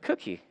a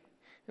cookie,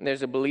 and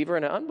there's a believer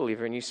and an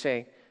unbeliever, and you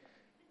say,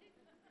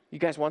 you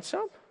guys want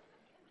some?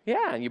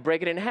 Yeah, and you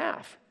break it in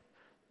half.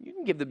 You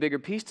can give the bigger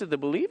piece to the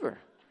believer.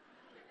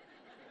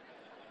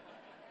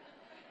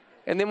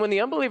 And then when the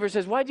unbeliever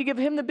says, why'd you give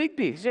him the big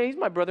piece? Yeah, he's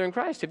my brother in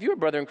Christ. If you were a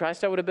brother in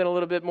Christ, I would have been a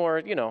little bit more,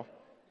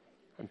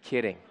 I'm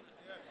kidding.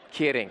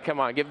 Come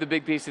on, give the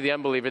big piece to the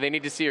unbeliever. They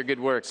need to see your good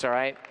works, all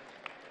right?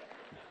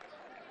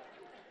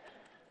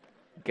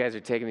 You guys are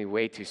taking me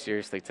way too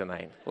seriously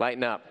tonight.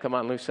 Lighten up. Come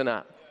on, loosen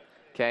up.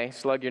 Okay?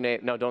 Slug your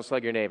neighbor. No, don't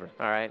slug your neighbor,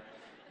 all right?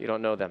 You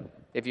don't know them.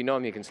 If you know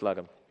them, you can slug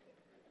them.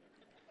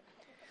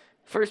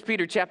 1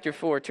 Peter chapter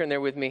 4. Turn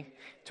there with me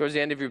towards the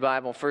end of your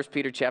Bible. 1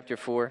 Peter chapter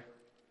 4.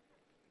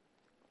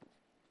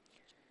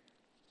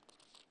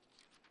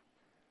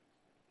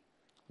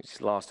 We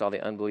just lost all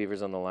the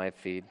unbelievers on the live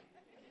feed.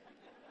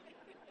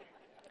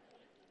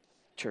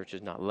 Church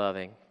is not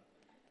loving.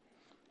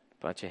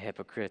 Bunch of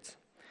hypocrites.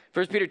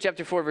 1 Peter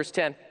chapter 4, verse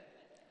 10.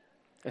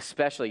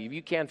 Especially,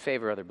 you can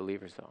favor other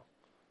believers, though.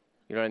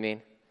 You know what I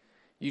mean?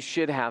 You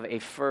should have a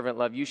fervent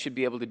love. You should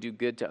be able to do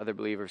good to other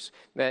believers.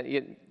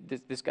 Man,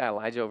 this guy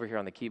Elijah over here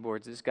on the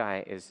keyboards, this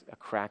guy is a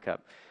crack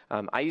up.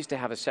 I used to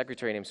have a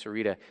secretary named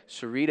Sarita.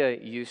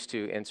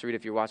 Sarita,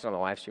 if you're watching on the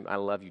live stream, I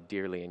love you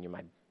dearly, and you're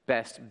my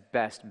best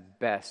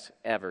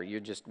ever. You're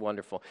just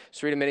wonderful.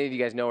 Sarita, many of you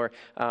guys know her.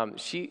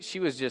 She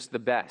was just the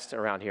best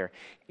around here.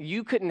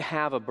 You couldn't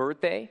have a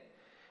birthday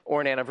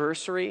or an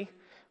anniversary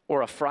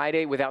or a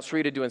Friday without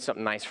Sarita doing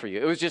something nice for you.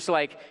 It was just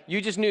like,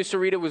 you just knew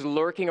Sarita was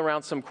lurking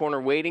around some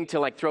corner waiting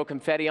to throw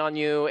confetti on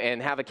you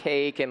and have a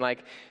cake, and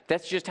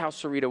that's just how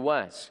Sarita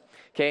was.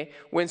 Okay,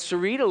 when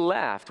Sarita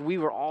left, we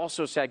were all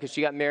so sad because she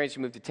got married, she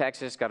moved to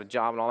Texas, got a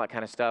job and all that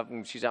kind of stuff,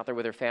 and she's out there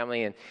with her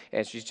family,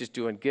 and she's just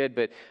doing good,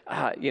 but,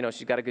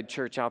 she's got a good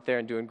church out there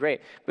and doing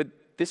great. But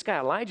this guy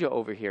Elijah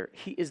over here,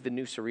 he is the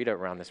new Sarita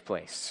around this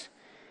place.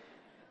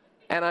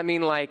 And I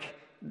mean,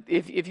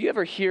 if you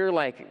ever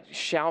hear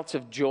shouts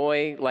of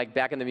joy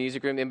back in the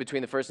music room in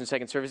between the first and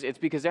second service, it's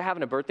because they're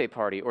having a birthday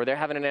party, or they're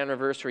having an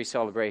anniversary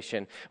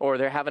celebration, or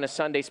they're having a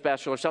Sunday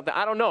special or something.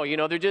 I don't know,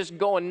 they're just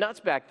going nuts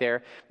back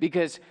there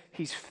because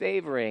he's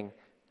favoring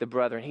the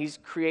brethren. He's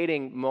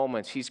creating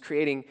moments. He's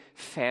creating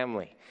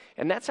family.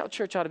 And that's how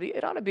church ought to be.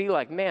 It ought to be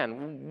like,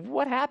 man,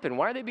 what happened?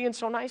 Why are they being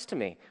so nice to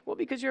me? Well,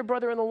 because you're a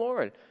brother in the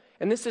Lord.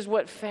 And this is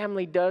what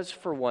family does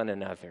for one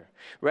another.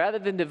 Rather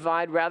than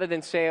divide, rather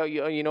than say, oh,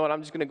 you know what,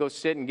 I'm just going to go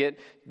sit and get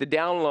the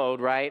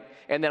download, right?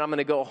 And then I'm going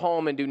to go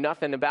home and do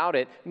nothing about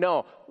it.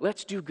 No,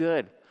 let's do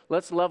good.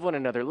 Let's love one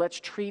another. Let's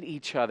treat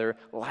each other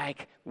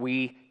like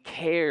we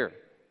care.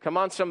 Come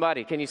on,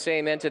 somebody. Can you say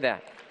amen to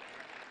that?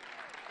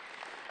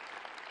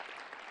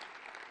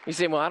 You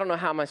say, well, I don't know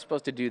how am I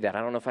supposed to do that. I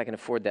don't know if I can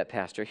afford that,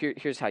 Pastor.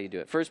 Here's how you do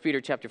it. 1 Peter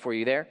chapter 4,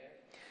 you there?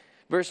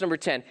 Verse number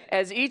 10,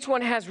 as each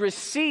one has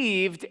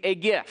received a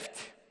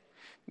gift.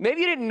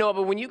 Maybe you didn't know,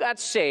 but when you got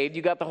saved,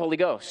 you got the Holy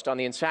Ghost on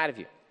the inside of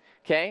you,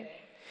 okay?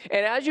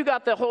 And as you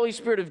got the Holy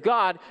Spirit of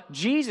God,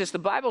 Jesus, the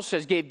Bible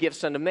says, gave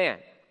gifts unto man.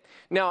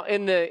 Now,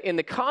 in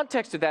the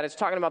context of that, it's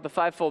talking about the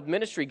fivefold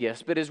ministry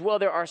gifts, but as well,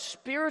 there are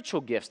spiritual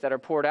gifts that are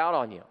poured out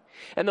on you.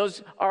 And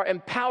those are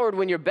empowered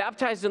when you're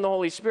baptized in the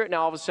Holy Spirit.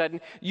 Now, all of a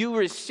sudden, you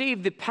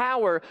receive the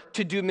power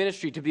to do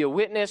ministry, to be a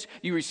witness.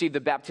 You receive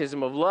the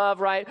baptism of love,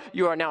 right?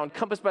 You are now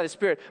encompassed by the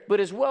Spirit. But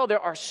as well,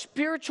 there are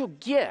spiritual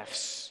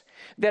gifts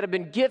that have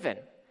been given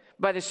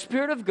by the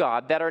Spirit of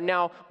God that are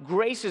now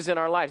graces in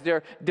our lives.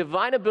 They're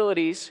divine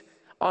abilities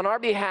on our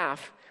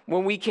behalf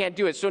when we can't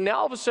do it. So now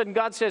all of a sudden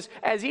God says,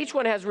 as each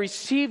one has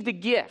received a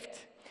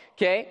gift,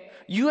 okay,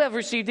 you have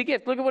received a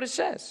gift. Look at what it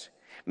says.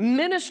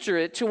 Minister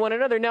it to one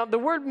another. Now, the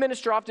word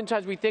minister,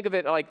 oftentimes we think of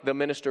it like the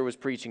minister was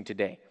preaching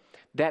today.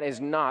 That is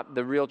not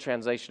the real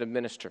translation of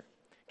minister,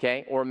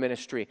 okay, or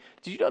ministry.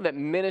 Did you know that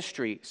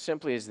ministry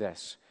simply is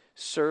this?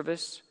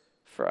 Service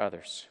for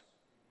others.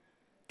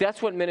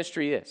 That's what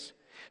ministry is.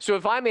 So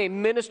if I'm a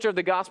minister of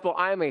the gospel,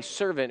 I am a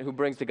servant who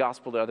brings the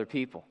gospel to other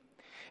people.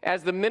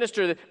 As the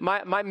minister,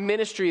 my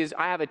ministry is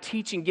I have a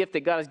teaching gift that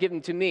God has given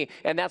to me,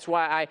 and that's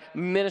why I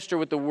minister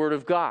with the Word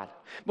of God.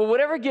 But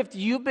whatever gift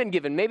you've been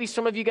given, maybe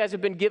some of you guys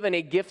have been given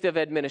a gift of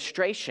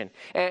administration,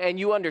 and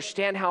you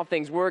understand how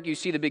things work, you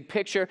see the big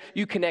picture,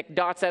 you connect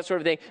dots, that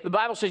sort of thing. The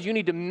Bible says you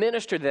need to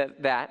minister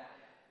that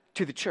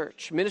to the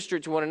church, minister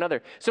it to one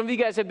another. Some of you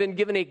guys have been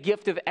given a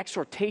gift of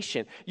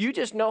exhortation. You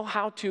just know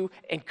how to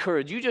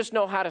encourage. You just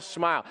know how to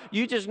smile.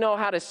 You just know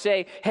how to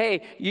say,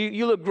 hey,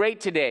 you look great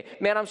today.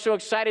 Man, I'm so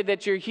excited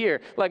that you're here.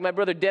 Like my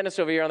brother Dennis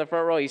over here on the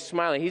front row, he's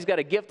smiling. He's got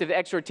a gift of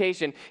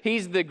exhortation.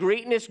 He's the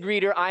greatest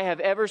greeter I have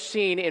ever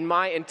seen in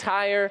my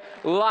entire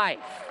life.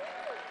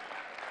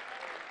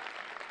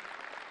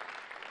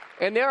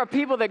 And there are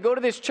people that go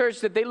to this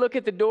church that they look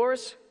at the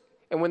doors,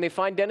 and when they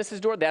find Dennis's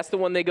door, that's the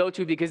one they go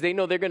to because they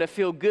know they're going to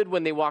feel good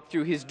when they walk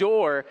through his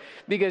door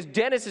because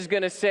Dennis is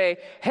going to say,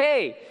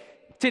 hey,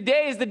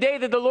 today is the day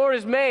that the Lord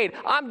has made.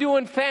 I'm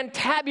doing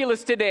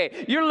fantabulous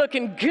today. You're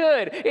looking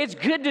good. It's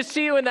good to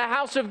see you in the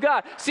house of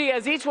God. See,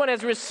 as each one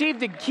has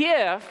received a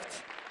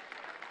gift,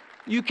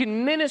 you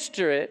can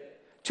minister it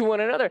to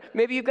one another.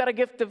 Maybe you've got a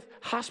gift of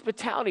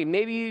hospitality.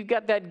 Maybe you've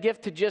got that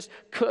gift to just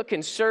cook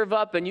and serve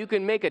up, and you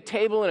can make a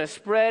table and a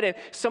spread, and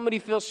somebody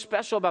feels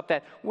special about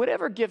that.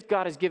 Whatever gift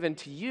God has given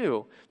to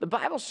you, the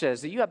Bible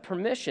says that you have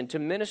permission to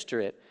minister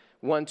it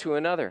one to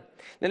another.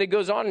 Then it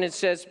goes on and it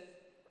says,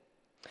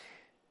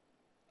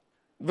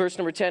 verse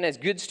number 10, as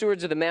good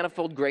stewards of the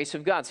manifold grace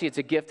of God. See, it's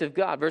a gift of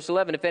God. Verse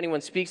 11, if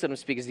anyone speaks, let him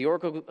speak as the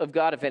oracle of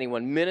God. If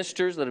anyone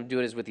ministers, let him do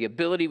it as with the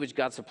ability which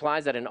God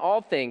supplies, that in all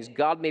things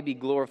God may be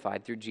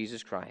glorified through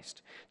Jesus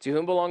Christ, to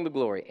whom belong the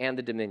glory and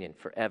the dominion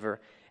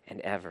forever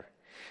and ever.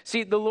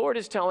 See, the Lord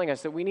is telling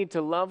us that we need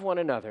to love one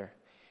another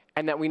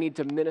and that we need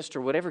to minister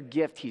whatever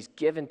gift he's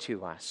given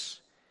to us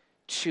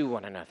to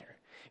one another.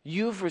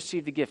 You've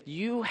received the gift.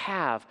 You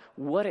have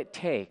what it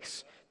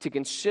takes to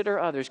consider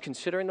others,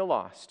 considering the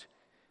lost,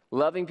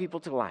 loving people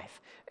to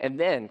life, and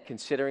then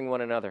considering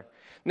one another.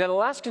 Now, the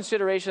last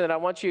consideration that I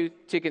want you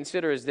to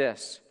consider is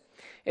this,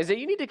 is that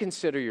you need to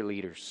consider your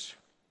leaders.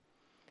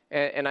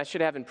 And I should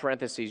have in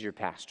parentheses your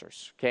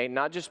pastors, okay?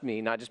 Not just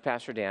me, not just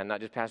Pastor Dan, not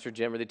just Pastor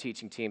Jim or the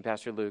teaching team,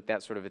 Pastor Luke,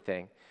 that sort of a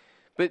thing.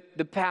 But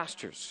the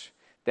pastors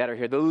that are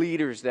here, the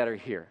leaders that are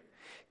here.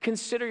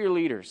 Consider your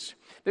leaders.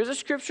 There's a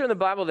scripture in the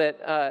Bible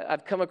that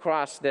I've come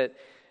across that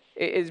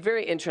is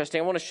very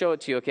interesting. I want to show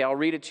it to you, okay? I'll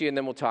read it to you and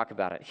then we'll talk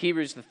about it.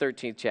 Hebrews, the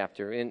 13th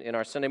chapter. In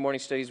our Sunday morning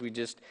studies, we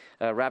just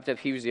wrapped up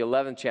Hebrews, the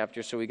 11th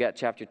chapter, so we got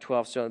chapter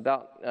 12. So in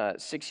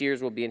about 6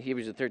 years, we'll be in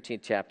Hebrews, the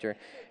 13th chapter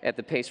at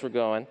the pace we're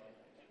going.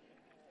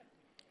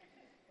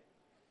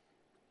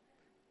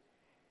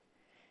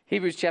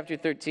 Hebrews chapter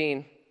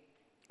 13,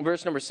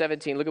 verse number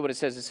 17, look at what it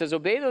says. It says,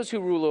 obey those who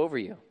rule over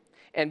you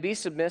and be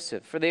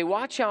submissive, for they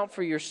watch out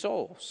for your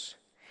souls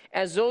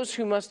as those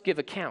who must give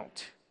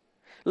account.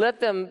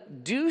 Let them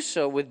do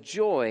so with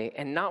joy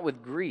and not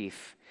with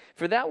grief,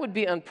 for that would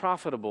be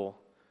unprofitable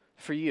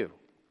for you.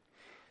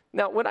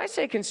 Now, when I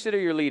say consider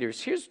your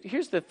leaders,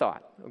 here's the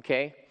thought,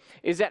 okay?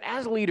 is that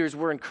as leaders,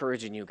 we're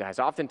encouraging you guys.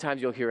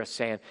 Oftentimes you'll hear us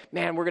saying,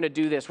 man, we're going to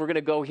do this. We're going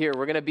to go here.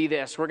 We're going to be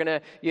this. We're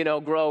going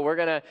to, grow. We're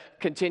going to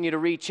continue to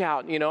reach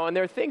out, and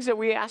there are things that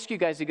we ask you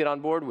guys to get on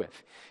board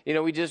with.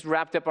 We just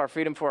wrapped up our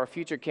Freedom for Our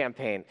Future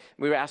campaign.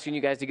 We were asking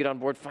you guys to get on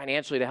board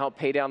financially to help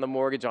pay down the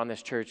mortgage on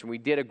this church, and we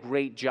did a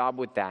great job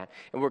with that,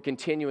 and we're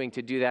continuing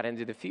to do that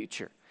into the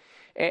future.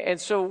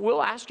 And so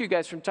we'll ask you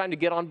guys from time to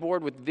get on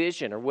board with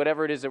vision or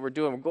whatever it is that we're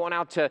doing. We're going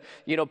out to,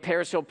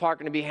 Paris Hill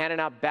Park and to be handing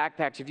out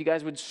backpacks. If you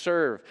guys would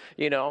serve,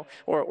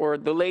 or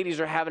the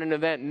ladies are having an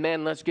event.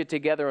 Men, let's get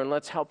together and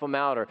let's help them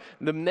out. Or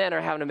the men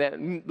are having an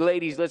event.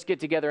 Ladies, let's get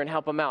together and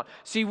help them out.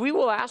 See, we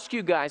will ask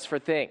you guys for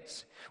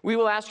things. We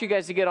will ask you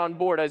guys to get on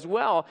board as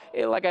well.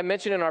 Like I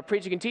mentioned in our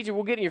preaching and teaching,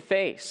 we'll get in your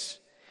face.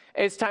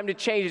 It's time to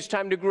change. It's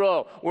time to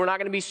grow. We're not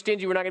going to be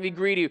stingy. We're not going to be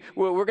greedy.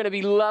 We're going to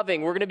be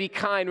loving. We're going to be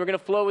kind. We're going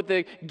to flow with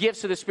the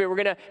gifts of the Spirit.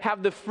 We're going to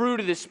have the fruit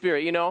of the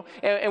Spirit,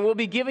 And we'll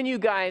be giving you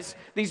guys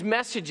these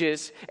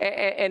messages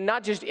and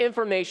not just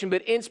information,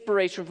 but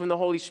inspiration from the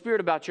Holy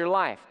Spirit about your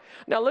life.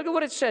 Now, look at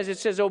what it says. It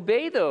says,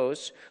 obey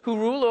those who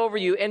rule over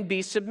you and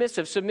be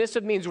submissive.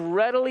 Submissive means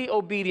readily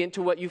obedient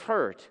to what you've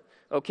heard.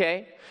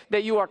 Okay?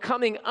 That you are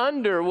coming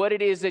under what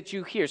it is that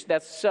you hear. So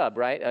that's sub,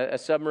 right? A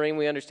submarine,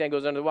 we understand,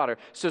 goes under the water.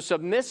 So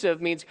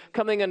submissive means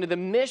coming under the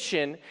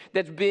mission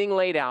that's being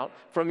laid out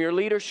from your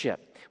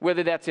leadership.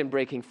 Whether that's in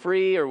Breaking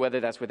Free, or whether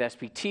that's with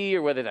SPT,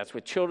 or whether that's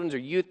with children's or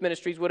youth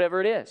ministries,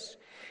 whatever it is.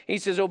 He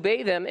says,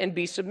 obey them and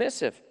be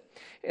submissive.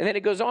 And then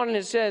it goes on and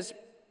it says,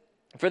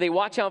 for they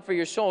watch out for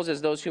your souls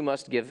as those who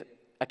must give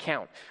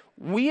account.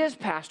 We as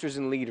pastors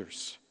and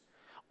leaders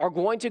are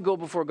going to go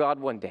before God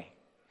one day.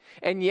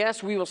 And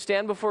yes, we will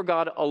stand before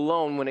God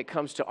alone when it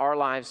comes to our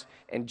lives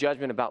and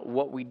judgment about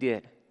what we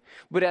did.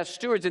 But as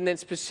stewards, and then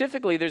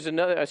specifically, there's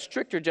a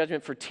stricter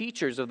judgment for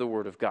teachers of the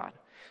Word of God.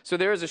 So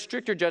there is a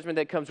stricter judgment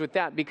that comes with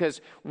that,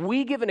 because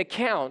we give an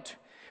account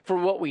for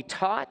what we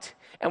taught,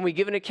 and we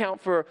give an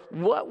account for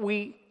what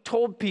we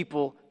told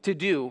people to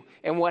do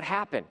and what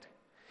happened.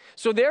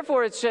 So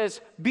therefore it says,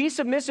 be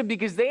submissive,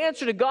 because they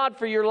answer to God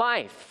for your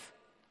life.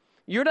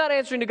 You're not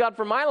answering to God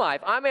for my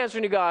life. I'm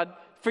answering to God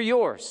for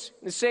yours,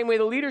 the same way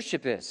the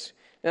leadership is.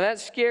 Now that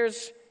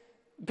scares,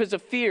 puts a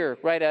fear,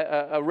 right,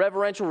 a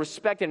reverential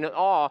respect and an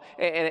awe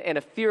and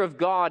a fear of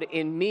God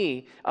in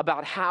me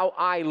about how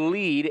I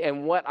lead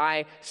and what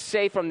I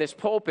say from this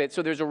pulpit.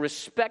 So there's a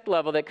respect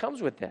level that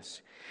comes with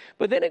this.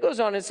 But then it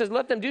goes on and says,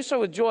 let them do so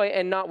with joy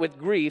and not with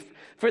grief,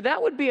 for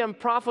that would be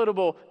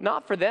unprofitable,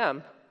 not for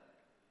them,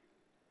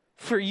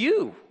 for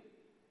you.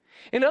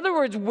 In other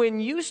words, when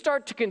you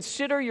start to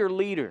consider your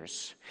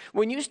leaders,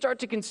 when you start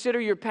to consider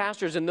your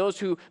pastors and those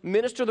who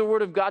minister the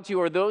Word of God to you,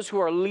 or those who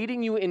are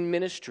leading you in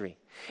ministry,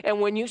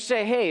 and when you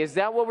say, hey, is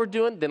that what we're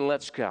doing? Then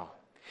let's go.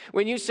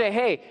 When you say,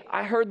 hey,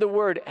 I heard the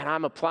Word and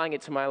I'm applying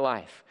it to my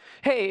life.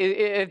 Hey,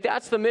 if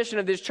that's the mission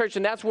of this church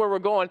and that's where we're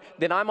going,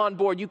 then I'm on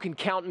board. You can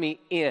count me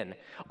in.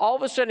 All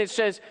of a sudden it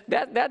says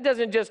that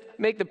doesn't just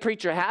make the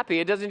preacher happy.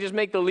 It doesn't just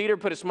make the leader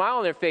put a smile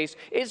on their face.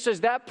 It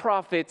says that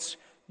profits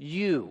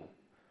you.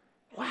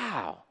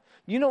 Wow.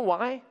 You know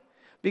why?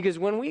 Because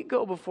when we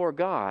go before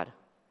God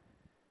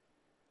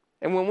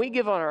and when we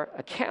give our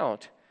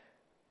account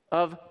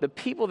of the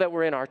people that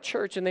were in our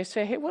church, and they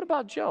say, hey, what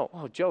about Joe?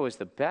 Oh, Joe is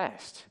the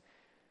best.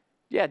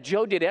 Yeah,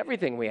 Joe did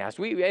everything we asked.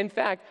 In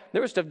fact,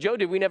 there was stuff Joe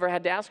did we never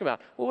had to ask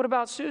about. Well, what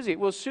about Susie?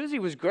 Well, Susie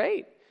was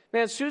great.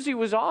 Man, Susie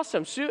was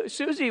awesome.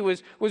 Susie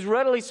was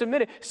readily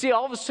submitted. See,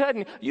 all of a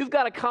sudden, you've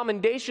got a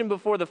commendation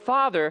before the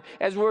Father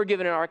as we're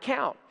giving our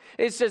account.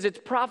 It says it's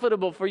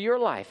profitable for your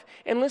life.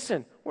 And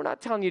listen, we're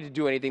not telling you to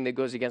do anything that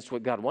goes against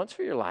what God wants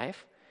for your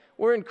life.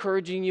 We're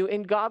encouraging you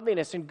in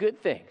godliness and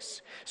good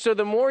things. So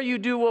the more you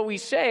do what we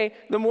say,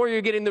 the more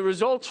you're getting the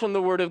results from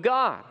the Word of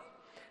God.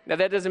 Now,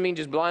 that doesn't mean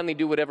just blindly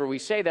do whatever we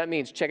say. That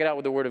means check it out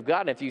with the Word of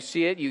God. And if you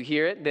see it, you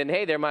hear it, then,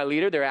 hey, they're my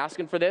leader. They're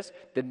asking for this.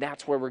 Then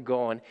that's where we're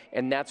going,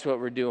 and that's what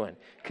we're doing.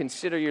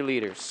 Consider your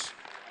leaders.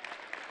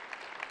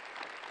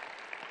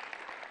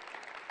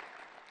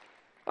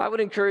 I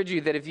would encourage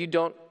you that if you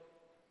don't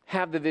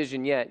have the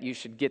vision yet, you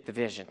should get the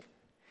vision.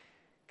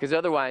 Because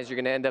otherwise, you're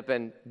going to end up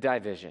in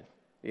division.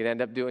 You're going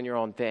to end up doing your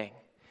own thing.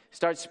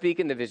 Start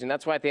speaking the vision.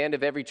 That's why at the end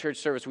of every church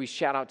service, we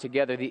shout out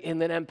together, the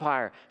Inland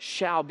Empire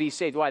shall be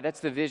saved. Why? That's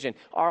the vision.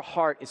 Our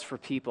heart is for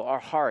people. Our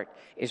heart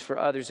is for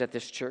others at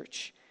this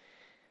church.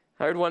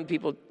 I heard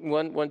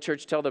one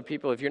church tell their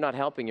people, if you're not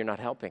helping, you're not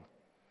helping.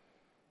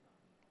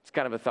 It's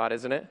kind of a thought,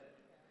 isn't it?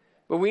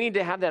 But we need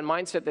to have that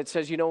mindset that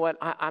says, you know what?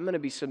 I'm going to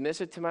be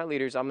submissive to my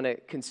leaders. I'm going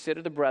to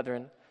consider the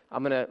brethren.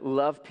 I'm going to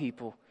love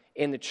people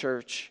in the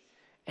church.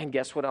 And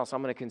guess what else?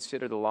 I'm going to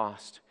consider the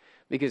lost.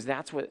 Because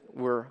that's what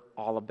we're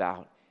all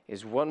about.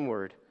 Is one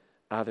word,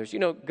 others. You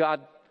know, God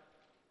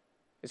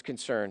is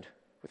concerned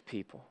with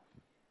people.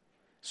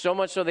 So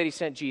much so that he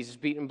sent Jesus,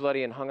 beaten,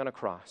 bloody, and hung on a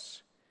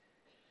cross.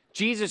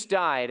 Jesus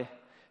died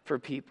for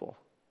people.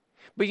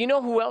 But you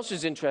know who else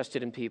is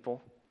interested in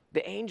people?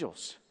 The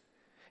angels.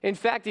 In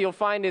fact, you'll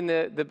find in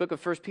the book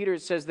of 1 Peter,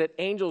 it says that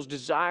angels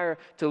desire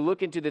to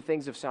look into the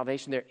things of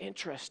salvation. They're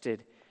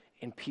interested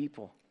in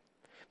people.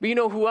 But you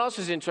know who else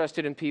is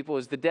interested in people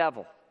is the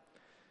devil.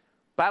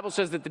 Bible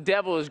says that the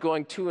devil is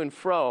going to and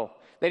fro,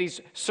 that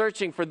he's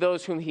searching for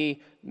those whom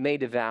he may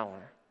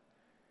devour.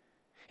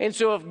 And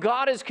so if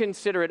God is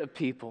considerate of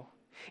people,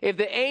 if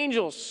the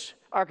angels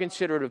are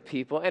considerate of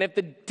people, and if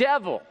the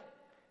devil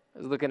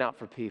is looking out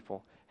for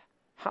people,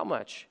 how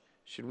much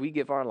should we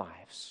give our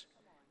lives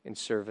in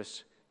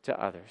service to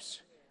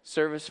others?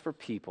 Service for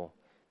people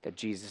that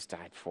Jesus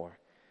died for.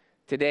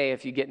 Today,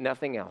 if you get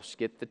nothing else,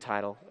 get the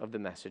title of the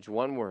message.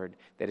 One word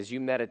that as you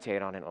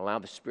meditate on it, allow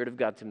the Spirit of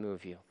God to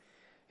move you,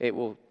 it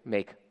will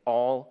make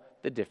all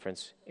the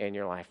difference in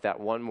your life. That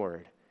one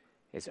word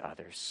is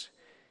others.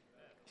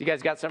 If you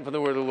guys got something from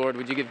the word of the Lord,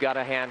 would you give God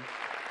a hand?